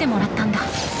助けてもらったんだ。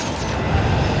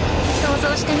想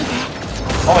像してみて。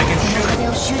Oh, I can この shoot. 風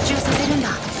を集中させるんだ。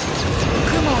雲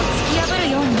を突き破る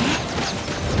ようにね。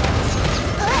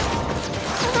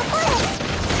この声、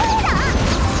誰だ？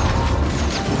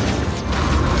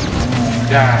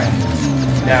 Die.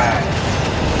 Die.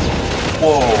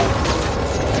 Whoa.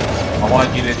 I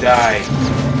want you to die.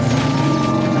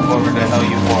 Whoever the hell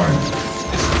you are.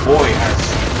 This boy has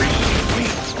 3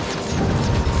 wings.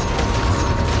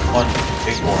 One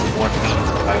big one, one medium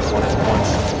size one, and one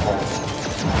small one.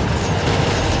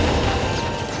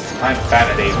 I'm bad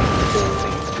at aiming for little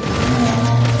things.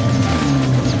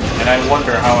 And I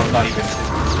wonder how I'm not even in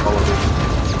television.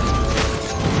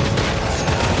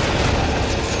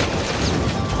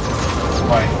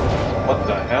 Why? What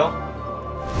the hell?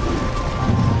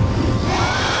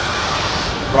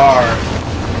 Rawr.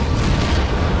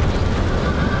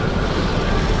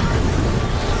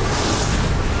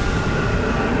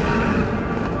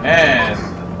 And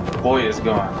the boy is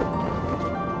gone.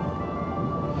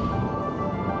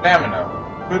 Stamina.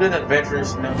 Prudent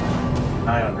adventurous, no.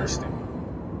 I understand.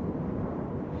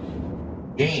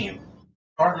 Game.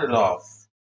 Started off.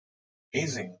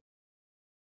 Amazing.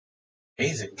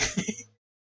 Amazing.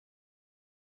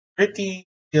 Pretty,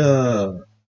 So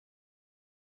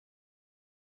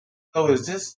is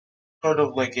this sort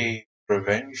of like a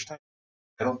revenge type?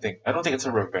 I don't think it's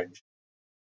a revenge.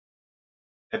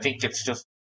 I think it's just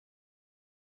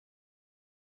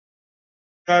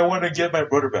I want to get my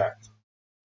brother back.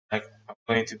 Like I'm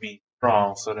going to be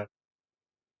strong, so that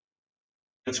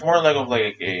it's more like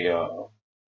a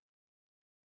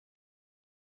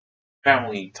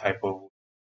family type of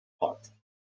plot.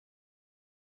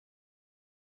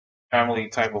 Family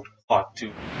type of plot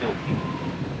to kill people.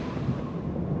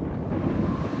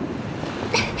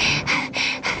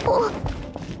 お、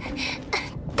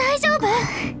大丈夫？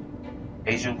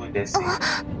大丈夫です。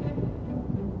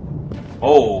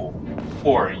Oh,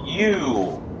 for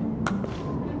you.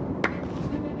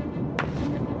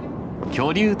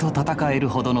 巨竜と戦える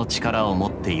ほどの力を持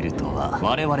っているとは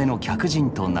我々の客人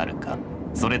となるか、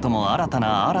それとも新た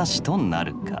な嵐とな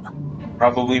るか。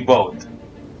 Probably both.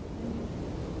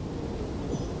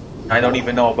 I don't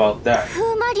even know about that.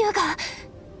 風魔竜が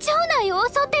城内を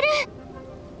襲ってる。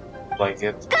 Like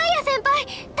it. ガイア先輩、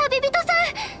旅人さん、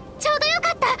ちょうどよ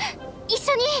かった。一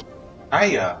緒に。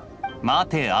Aya. 待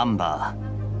てアンバ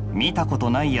ー、見たこと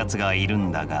ないやつがいる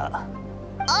んだが。あ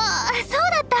あ、そう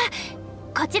だった。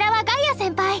こちらはガイア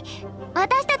先輩。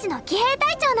私たちの騎兵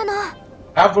隊長なの。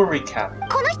Cavalry Cap.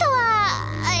 この人は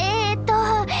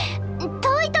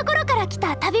遠いところから来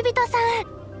た旅人さ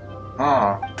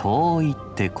ん。遠いっ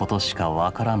てことしか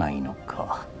わからないの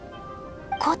か。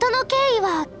事の経緯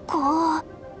はこう。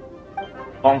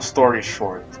 Long story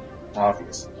short,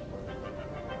 obvious.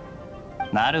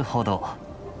 なるほど。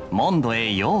モンド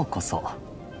へようこそ。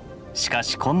しか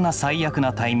しこんな最悪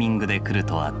なタイミングで来る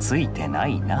とはついてな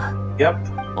いな。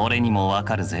Yep. 俺にもわ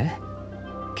かるぜ。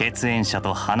血縁者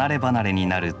と離れ離れに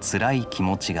なる辛い気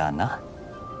持ちがな。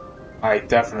I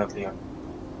definitely am.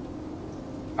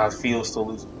 how it feels to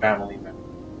lose a family member.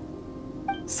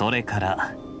 それか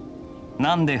ら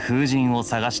なんで風神を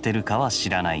探してるかは知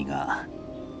らないが、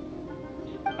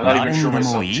誰にで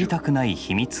も言いたくない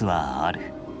秘密はあ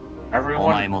る。お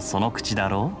前もその口だ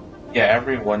ろう？ Yeah,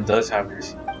 everyone does have their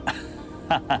secret.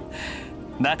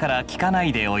 だから聞かな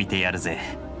いでおいてやるぜ。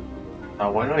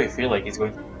Why do I feel like he's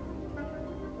going to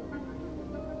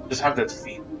just have that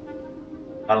feel?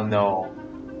 I don't know.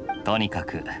 とにか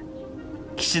く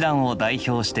騎士団を代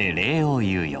表して礼を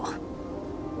言うよ。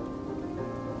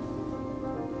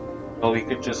Well, we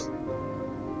could just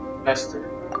pester.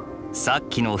 さっ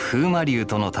きの風魔竜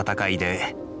との戦い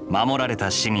で守られ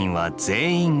た市民は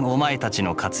全員お前たち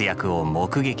の活躍を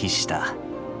目撃した。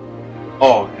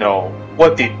Oh no.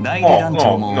 What did... 代理団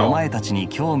長もお前たちに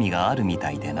興味があるみ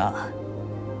たいでな。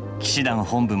騎士団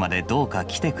本部までどうか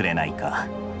来てくれないか。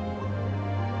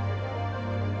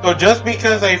So just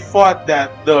because I fought that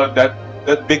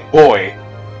big boy,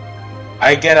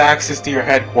 I get access to your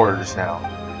headquarters now.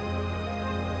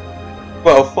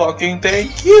 Well, fucking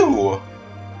thank you!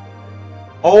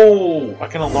 Oh, I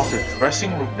can unlock the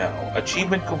dressing room now.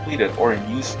 Achievement completed or a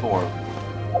new storm.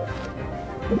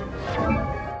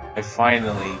 I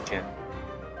finally can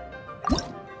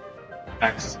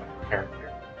access my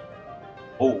character.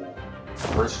 Oh,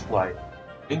 first flight.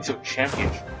 Wings of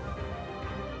Championship.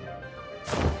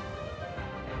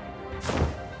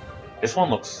 This one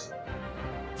looks...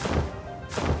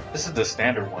 This is the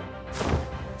standard one.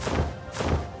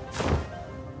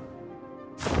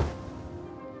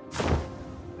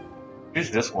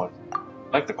 Choose this one. I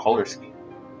like the color scheme.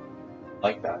 I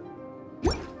like that.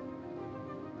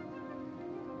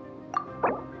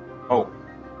 Oh.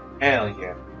 Hell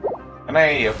yeah. Can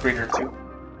I upgrade her too?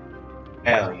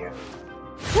 Hell yeah.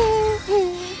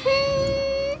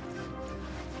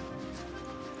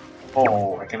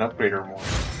 Oh, I can upgrade her more.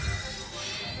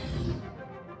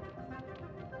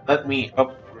 Let me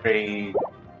upgrade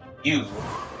you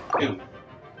too.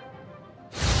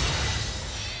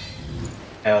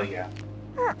 Hell yeah.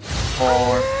 4.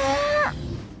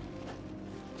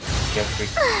 Upgrade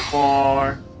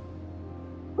 4.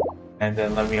 And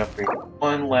then let me upgrade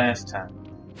one last time.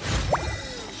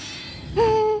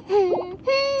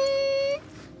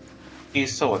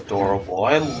 She's so adorable.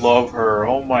 I love her.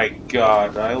 Oh my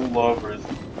god, I love her.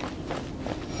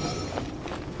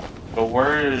 But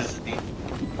where is the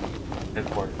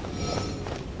headquarters?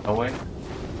 Oh wait.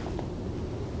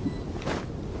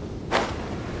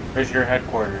 Where's your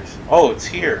headquarters? Oh, it's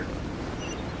here.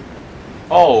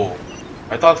 Oh,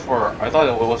 I thought it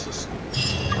was a school.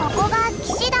 ここが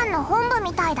騎士団の本部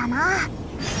みたいだな。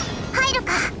入る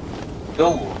か。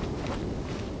Go.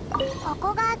 こ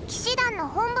こが騎士団の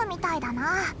本部みたいだ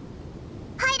な。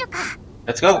入るか。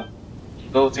Let's go.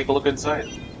 Go take a look inside.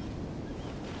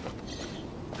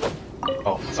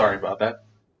 Oh, sorry about that.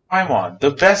 Paimon,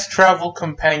 the best travel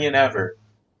companion ever.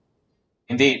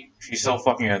 Indeed, she's so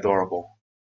fucking adorable.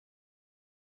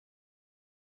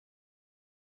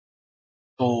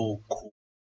 So cool.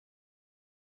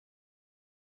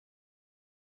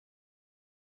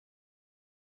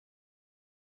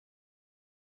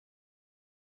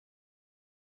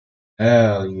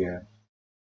 Hell yeah.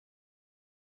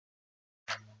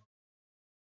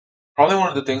 Probably one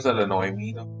of the things that annoy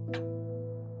me though.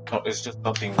 No, it's just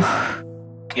something with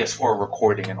PS4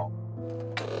 recording and all.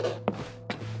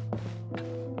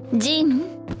 ジン、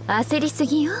焦りす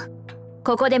ぎよ。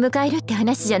ここで迎えるって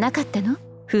話じゃなかったの？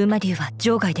風魔竜は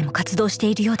場外でも活動して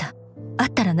いるようだ。あっ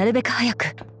たらなるべく早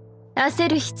く。焦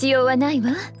る必要はない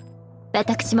わ。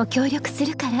私も協力す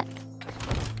るから。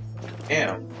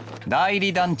Damn. 代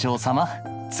理団長様、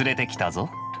連れてきたぞ。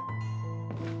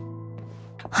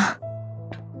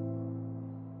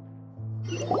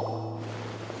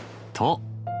と、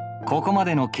ここま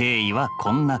での経緯は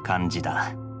こんな感じ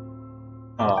だ。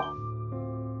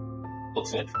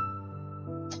Looks it.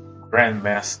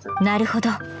 Grandmaster. なるほど。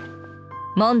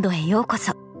モンドへようこ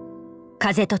そ。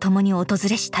風と共に訪れ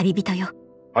し旅人よ。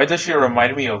Why does she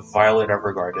remind me of Violet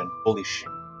Evergarden? Holy shit.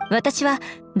 私は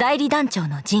代理団長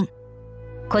のジン。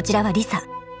こちらはリサ。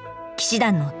騎士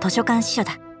団の図書館司書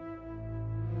だ。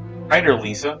Hi there,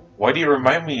 Lisa. Why do you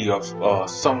remind me of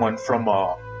someone from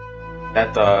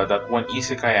that one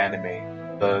isekai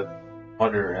anime, the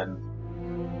mother and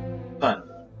son?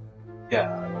 Yeah,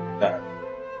 that.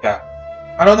 Yeah.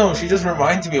 I don't know. She just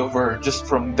reminds me of her just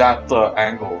from that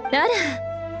angle. あ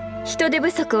ら、人手不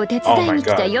足を手伝いに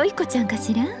来た良い子ちゃんか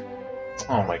しら。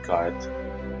Oh my god.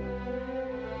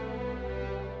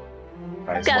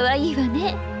 可愛いわ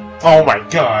ね。Oh my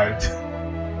god.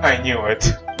 I knew it.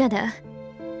 ただ、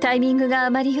タイミングがあ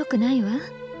まり良くないわ。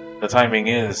The timing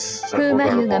is. 風魔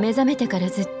竜が目覚めてから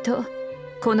ずっと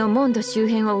このモンド周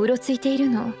辺をうろついている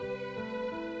の。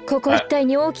ここ一帯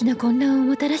に大きな混乱を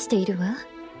もたらしているわ。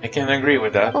I can agree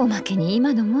with that. おまけに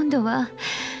今のモンドは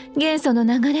元素の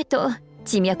流れと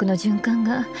地脈の循環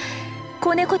が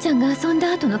子猫ちゃんが遊ん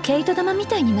だ後の毛糸玉み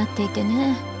たいになっていて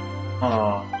ね。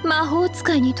魔法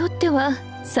使いにとっては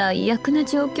最悪な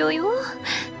状況よ。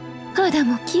肌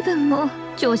も気分も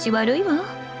調子悪いわ。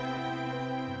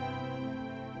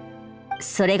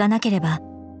それがなければ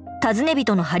尋ね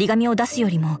人の張り紙を出すよ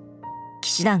りも騎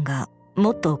士団が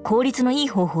もっと効率のいい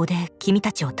方法で君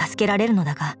たちを助けられるの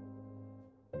だが。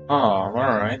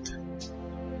alright.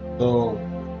 So,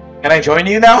 can I join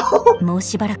you now? もう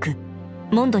しばらく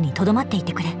モンドに留まってい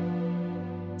てくれ。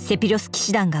セピロス騎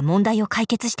士団が問題を解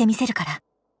決してみせるか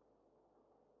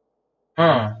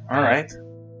ら。alright.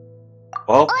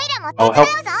 Well,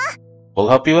 we'll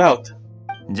help you out.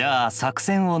 じゃあ作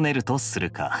戦を練るとす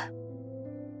るか。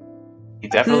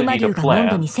風魔竜がモン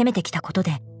ドに攻めてきたこと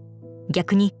で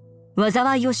逆に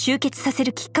災いを集結させ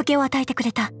るきっかけを与えてく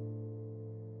れた。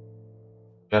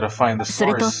そ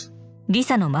れとリ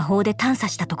サの魔法で探査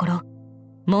したところ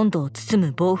モンドを包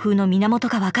む暴風の源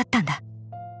が分かったんだ。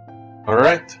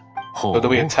Alright. So do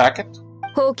we attack it?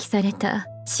 放棄された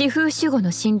四風守護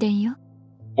の神殿よ。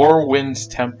Four Winds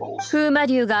Temples. 風魔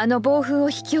竜があの暴風を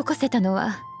引き起こせたの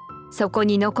はそこ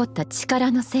に残った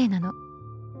力のせいなの。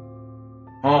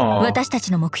私た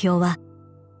ちの目標は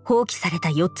放棄された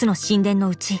4つの神殿の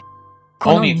うち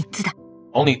この3つだ。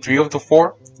Only 3 of the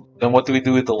 4? Then what do we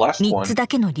do with the last one? 3つだ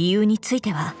けの理由につい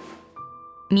ては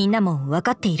みんなも分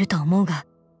かっていると思うが。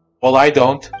Well, I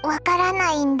don't. わから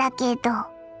ないんだけど。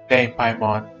Dang,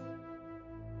 Paimon.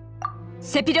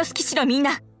 セピロス騎士のみん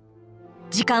な、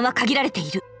時間は限られて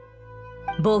いる。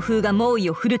暴風が猛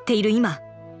威を振るっている今、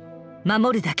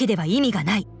守るだけでは意味が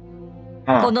ない。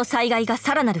この災害が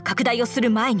さらなる拡大をする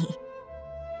前に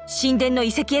神殿の遺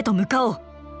跡へと向かおう。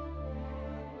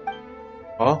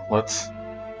Well, let's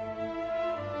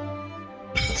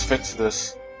fix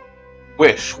this.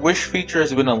 Wish feature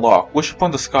has been unlocked. Wish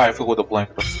upon the sky filled with a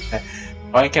blanket of sand.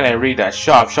 Why can't I read that?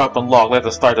 Shop unlocked. Let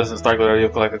the star doesn't start without you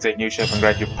collect and take new ship and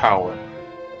grant you power.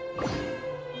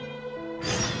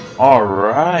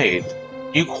 Alright.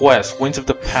 New quest, Winds of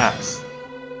the Past.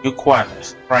 New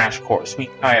quest, Crash Course.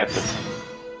 Meet Kai at the temple.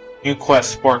 New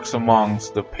quest, Sparks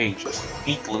amongst the pages.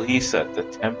 Meet Lisa at the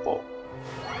temple.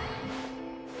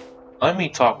 Let me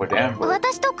talk with Amber.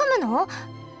 私と組むの？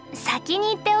先に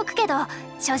言っておくけど、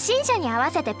初心者に合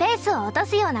わせてペースを落と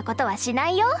すようなことはしな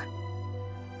いよ。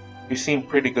You seem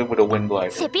pretty good with a wind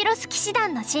glider. セピロス騎士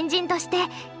団の新人として、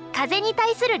風に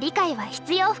対する理解は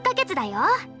必要不可欠だよ。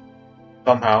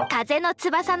Somehow. 風の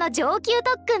翼の上級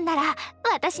特訓なら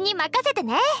私に任せて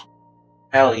ね。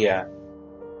Hell yeah.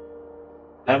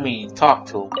 Let me talk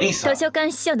to Lisa. 図書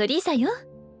館司書のリサよ。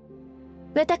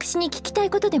私に聞きたい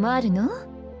ことでもあるの？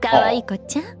可愛い子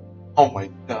ちゃん。Oh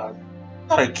my god.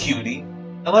 Not a cutie.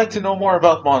 I'd like to know more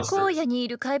about monsters. 荒野にい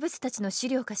る怪物たちの資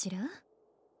料かしら？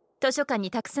図書館に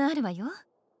たくさんあるわよ。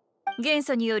元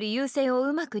素による優勢を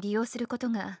うまく利用すること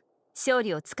が勝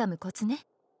利をつかむコツね。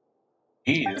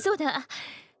そうだ、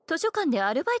図書館で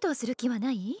アルバイトをする気は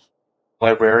ない？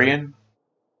 Librarian?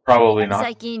 Probably not.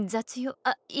 最近雑用、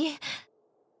いえ、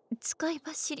使い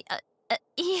走り、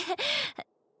い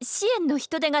え、支援の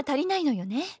人手が足りないのよ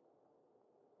ね。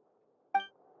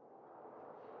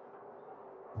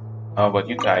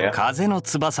風の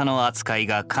翼の扱い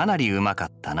がかなりうまか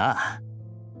ったな。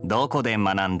どこで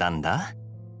学んだんだ？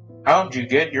 How'd you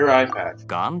get your iPad?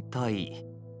 眼帯。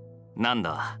なん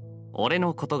だ、俺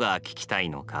のことが聞きたい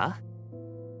のか？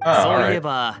そういえ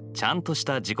ば、ちゃんとし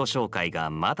た自己紹介が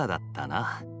まだだった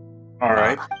な。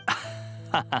Alright.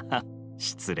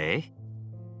 失礼。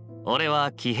俺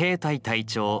は騎兵隊隊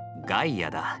長ガイア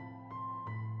だ。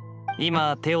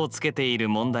今手をつけている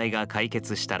問題が解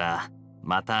決したら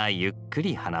またゆっく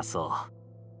り話そ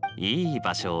う。いい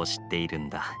場所を知っているん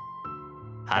だ。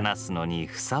話すのに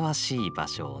ふさわしい場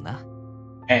所をな。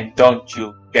And don't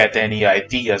you get any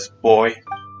ideas, boy.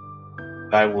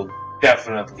 I will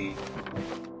definitely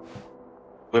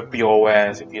whip your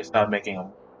ass if you start making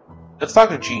them. Let's talk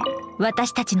to G.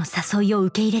 私たちの誘いを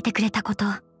受け入れてくれたこと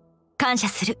感謝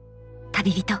する、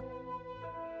旅人。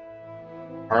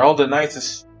Are all the knights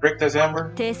as strict as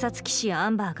Amber? 偵察騎士ア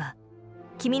ンバーが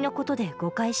君のことで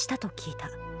誤解したと聞いた。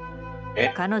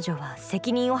彼女は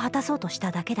責任を果たそうとし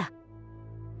ただけだ。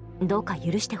どうか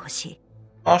許してほしい。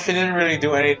Oh, she didn't really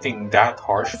do anything that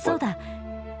harsh. そうだ。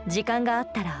時間があ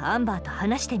ったらアンバーと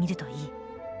話してみるといい。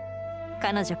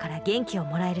彼女から元気を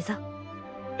もらえるぞ。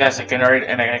Yes, I can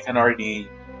already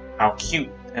how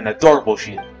cute and adorable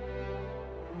she is.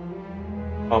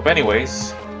 Well,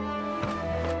 anyways,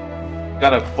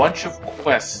 got a bunch of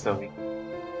quests that I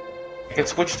can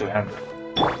switch to him.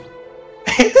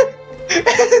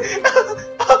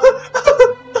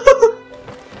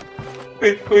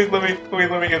 wait, let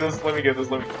me get this, let me get this.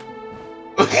 Oh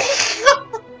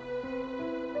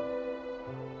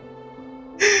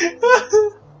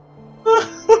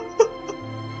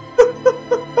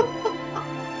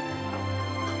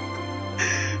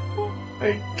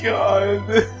my god.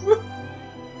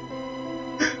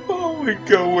 Oh my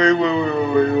god, wait,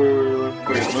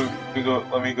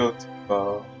 let me go to,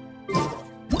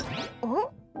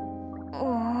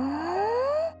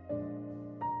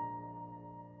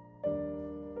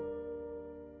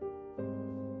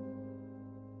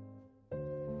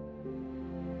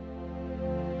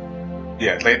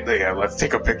 yeah, let's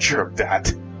take a picture of that.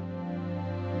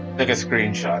 Take a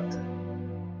screenshot.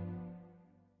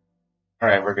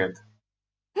 Alright, we're good.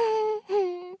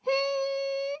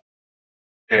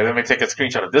 Okay, let me take a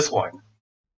screenshot of this one.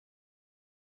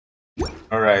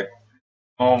 Alright.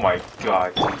 Oh my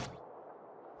god.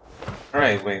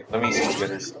 Alright, wait, let me see the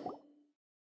other stuff.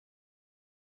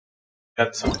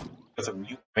 Got some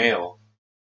new mail.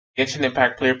 Genshin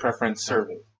Impact Player Preference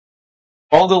Survey.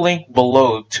 Follow the link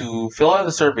below to fill out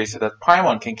the survey so that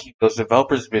Paimon can keep those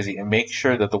developers busy and make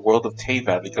sure that the world of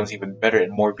Teyvat becomes even better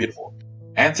and more beautiful.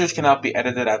 Answers cannot be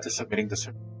edited after submitting the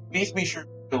survey. Please be sure to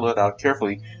fill it out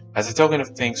carefully. As a token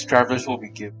of thanks, travelers will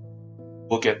get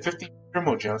 50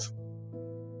 primojans.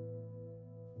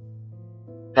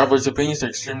 Travelers' opinions are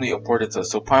extremely important to us,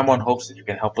 so Paimon hopes that you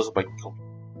can help us by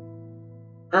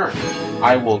Sure,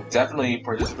 I will definitely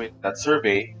participate in that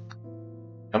survey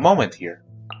in a moment here.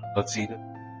 Let's see.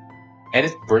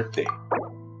 Edit birthday.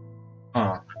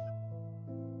 Huh.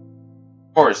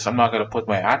 Of course, I'm not gonna put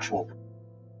my actual.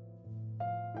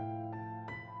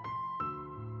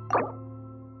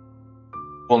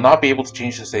 Will not be able to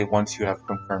change this date once you have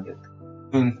confirmed it.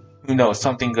 Who knows?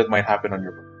 Something good might happen on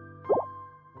your birthday.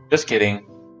 Just kidding.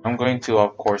 I'm going to,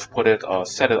 of course,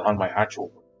 set it on my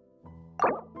actual.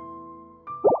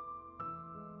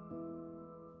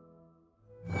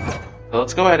 So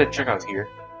let's go ahead and check out here.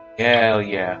 Hell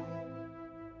yeah.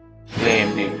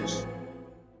 Lame news.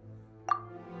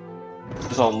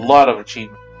 There's a lot of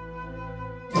achievements.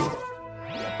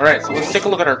 Alright, so let's take a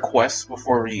look at our quests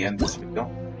before we end this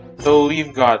video. So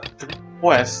we've got 3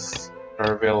 quests that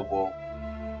are available.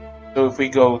 So if we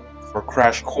go for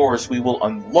Crash Course, we will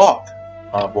unlock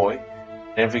Boy.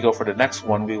 And if we go for the next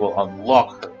one, we will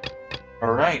unlock her.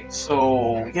 Alright,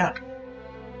 so yeah.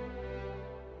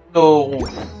 So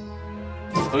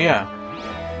yeah.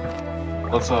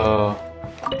 Let's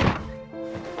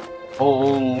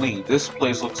holy, this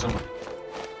place looks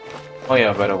oh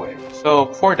yeah, by the way. So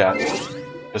before that,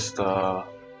 just but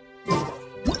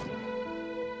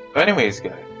anyways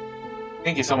guys,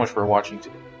 thank you so much for watching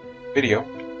today's video.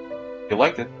 If you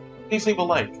liked it, please leave a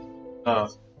like.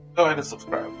 Go ahead and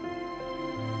subscribe.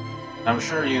 I'm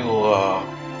sure you'll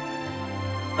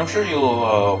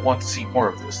want to see more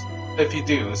of this. If you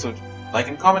do, so like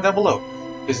and comment down below.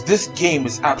 Because this game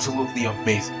is absolutely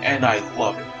amazing, and I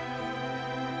love it.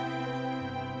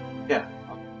 Yeah,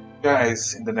 I'll see you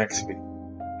guys in the next video.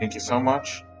 Thank you so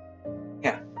much.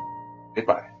 Yeah,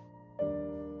 goodbye.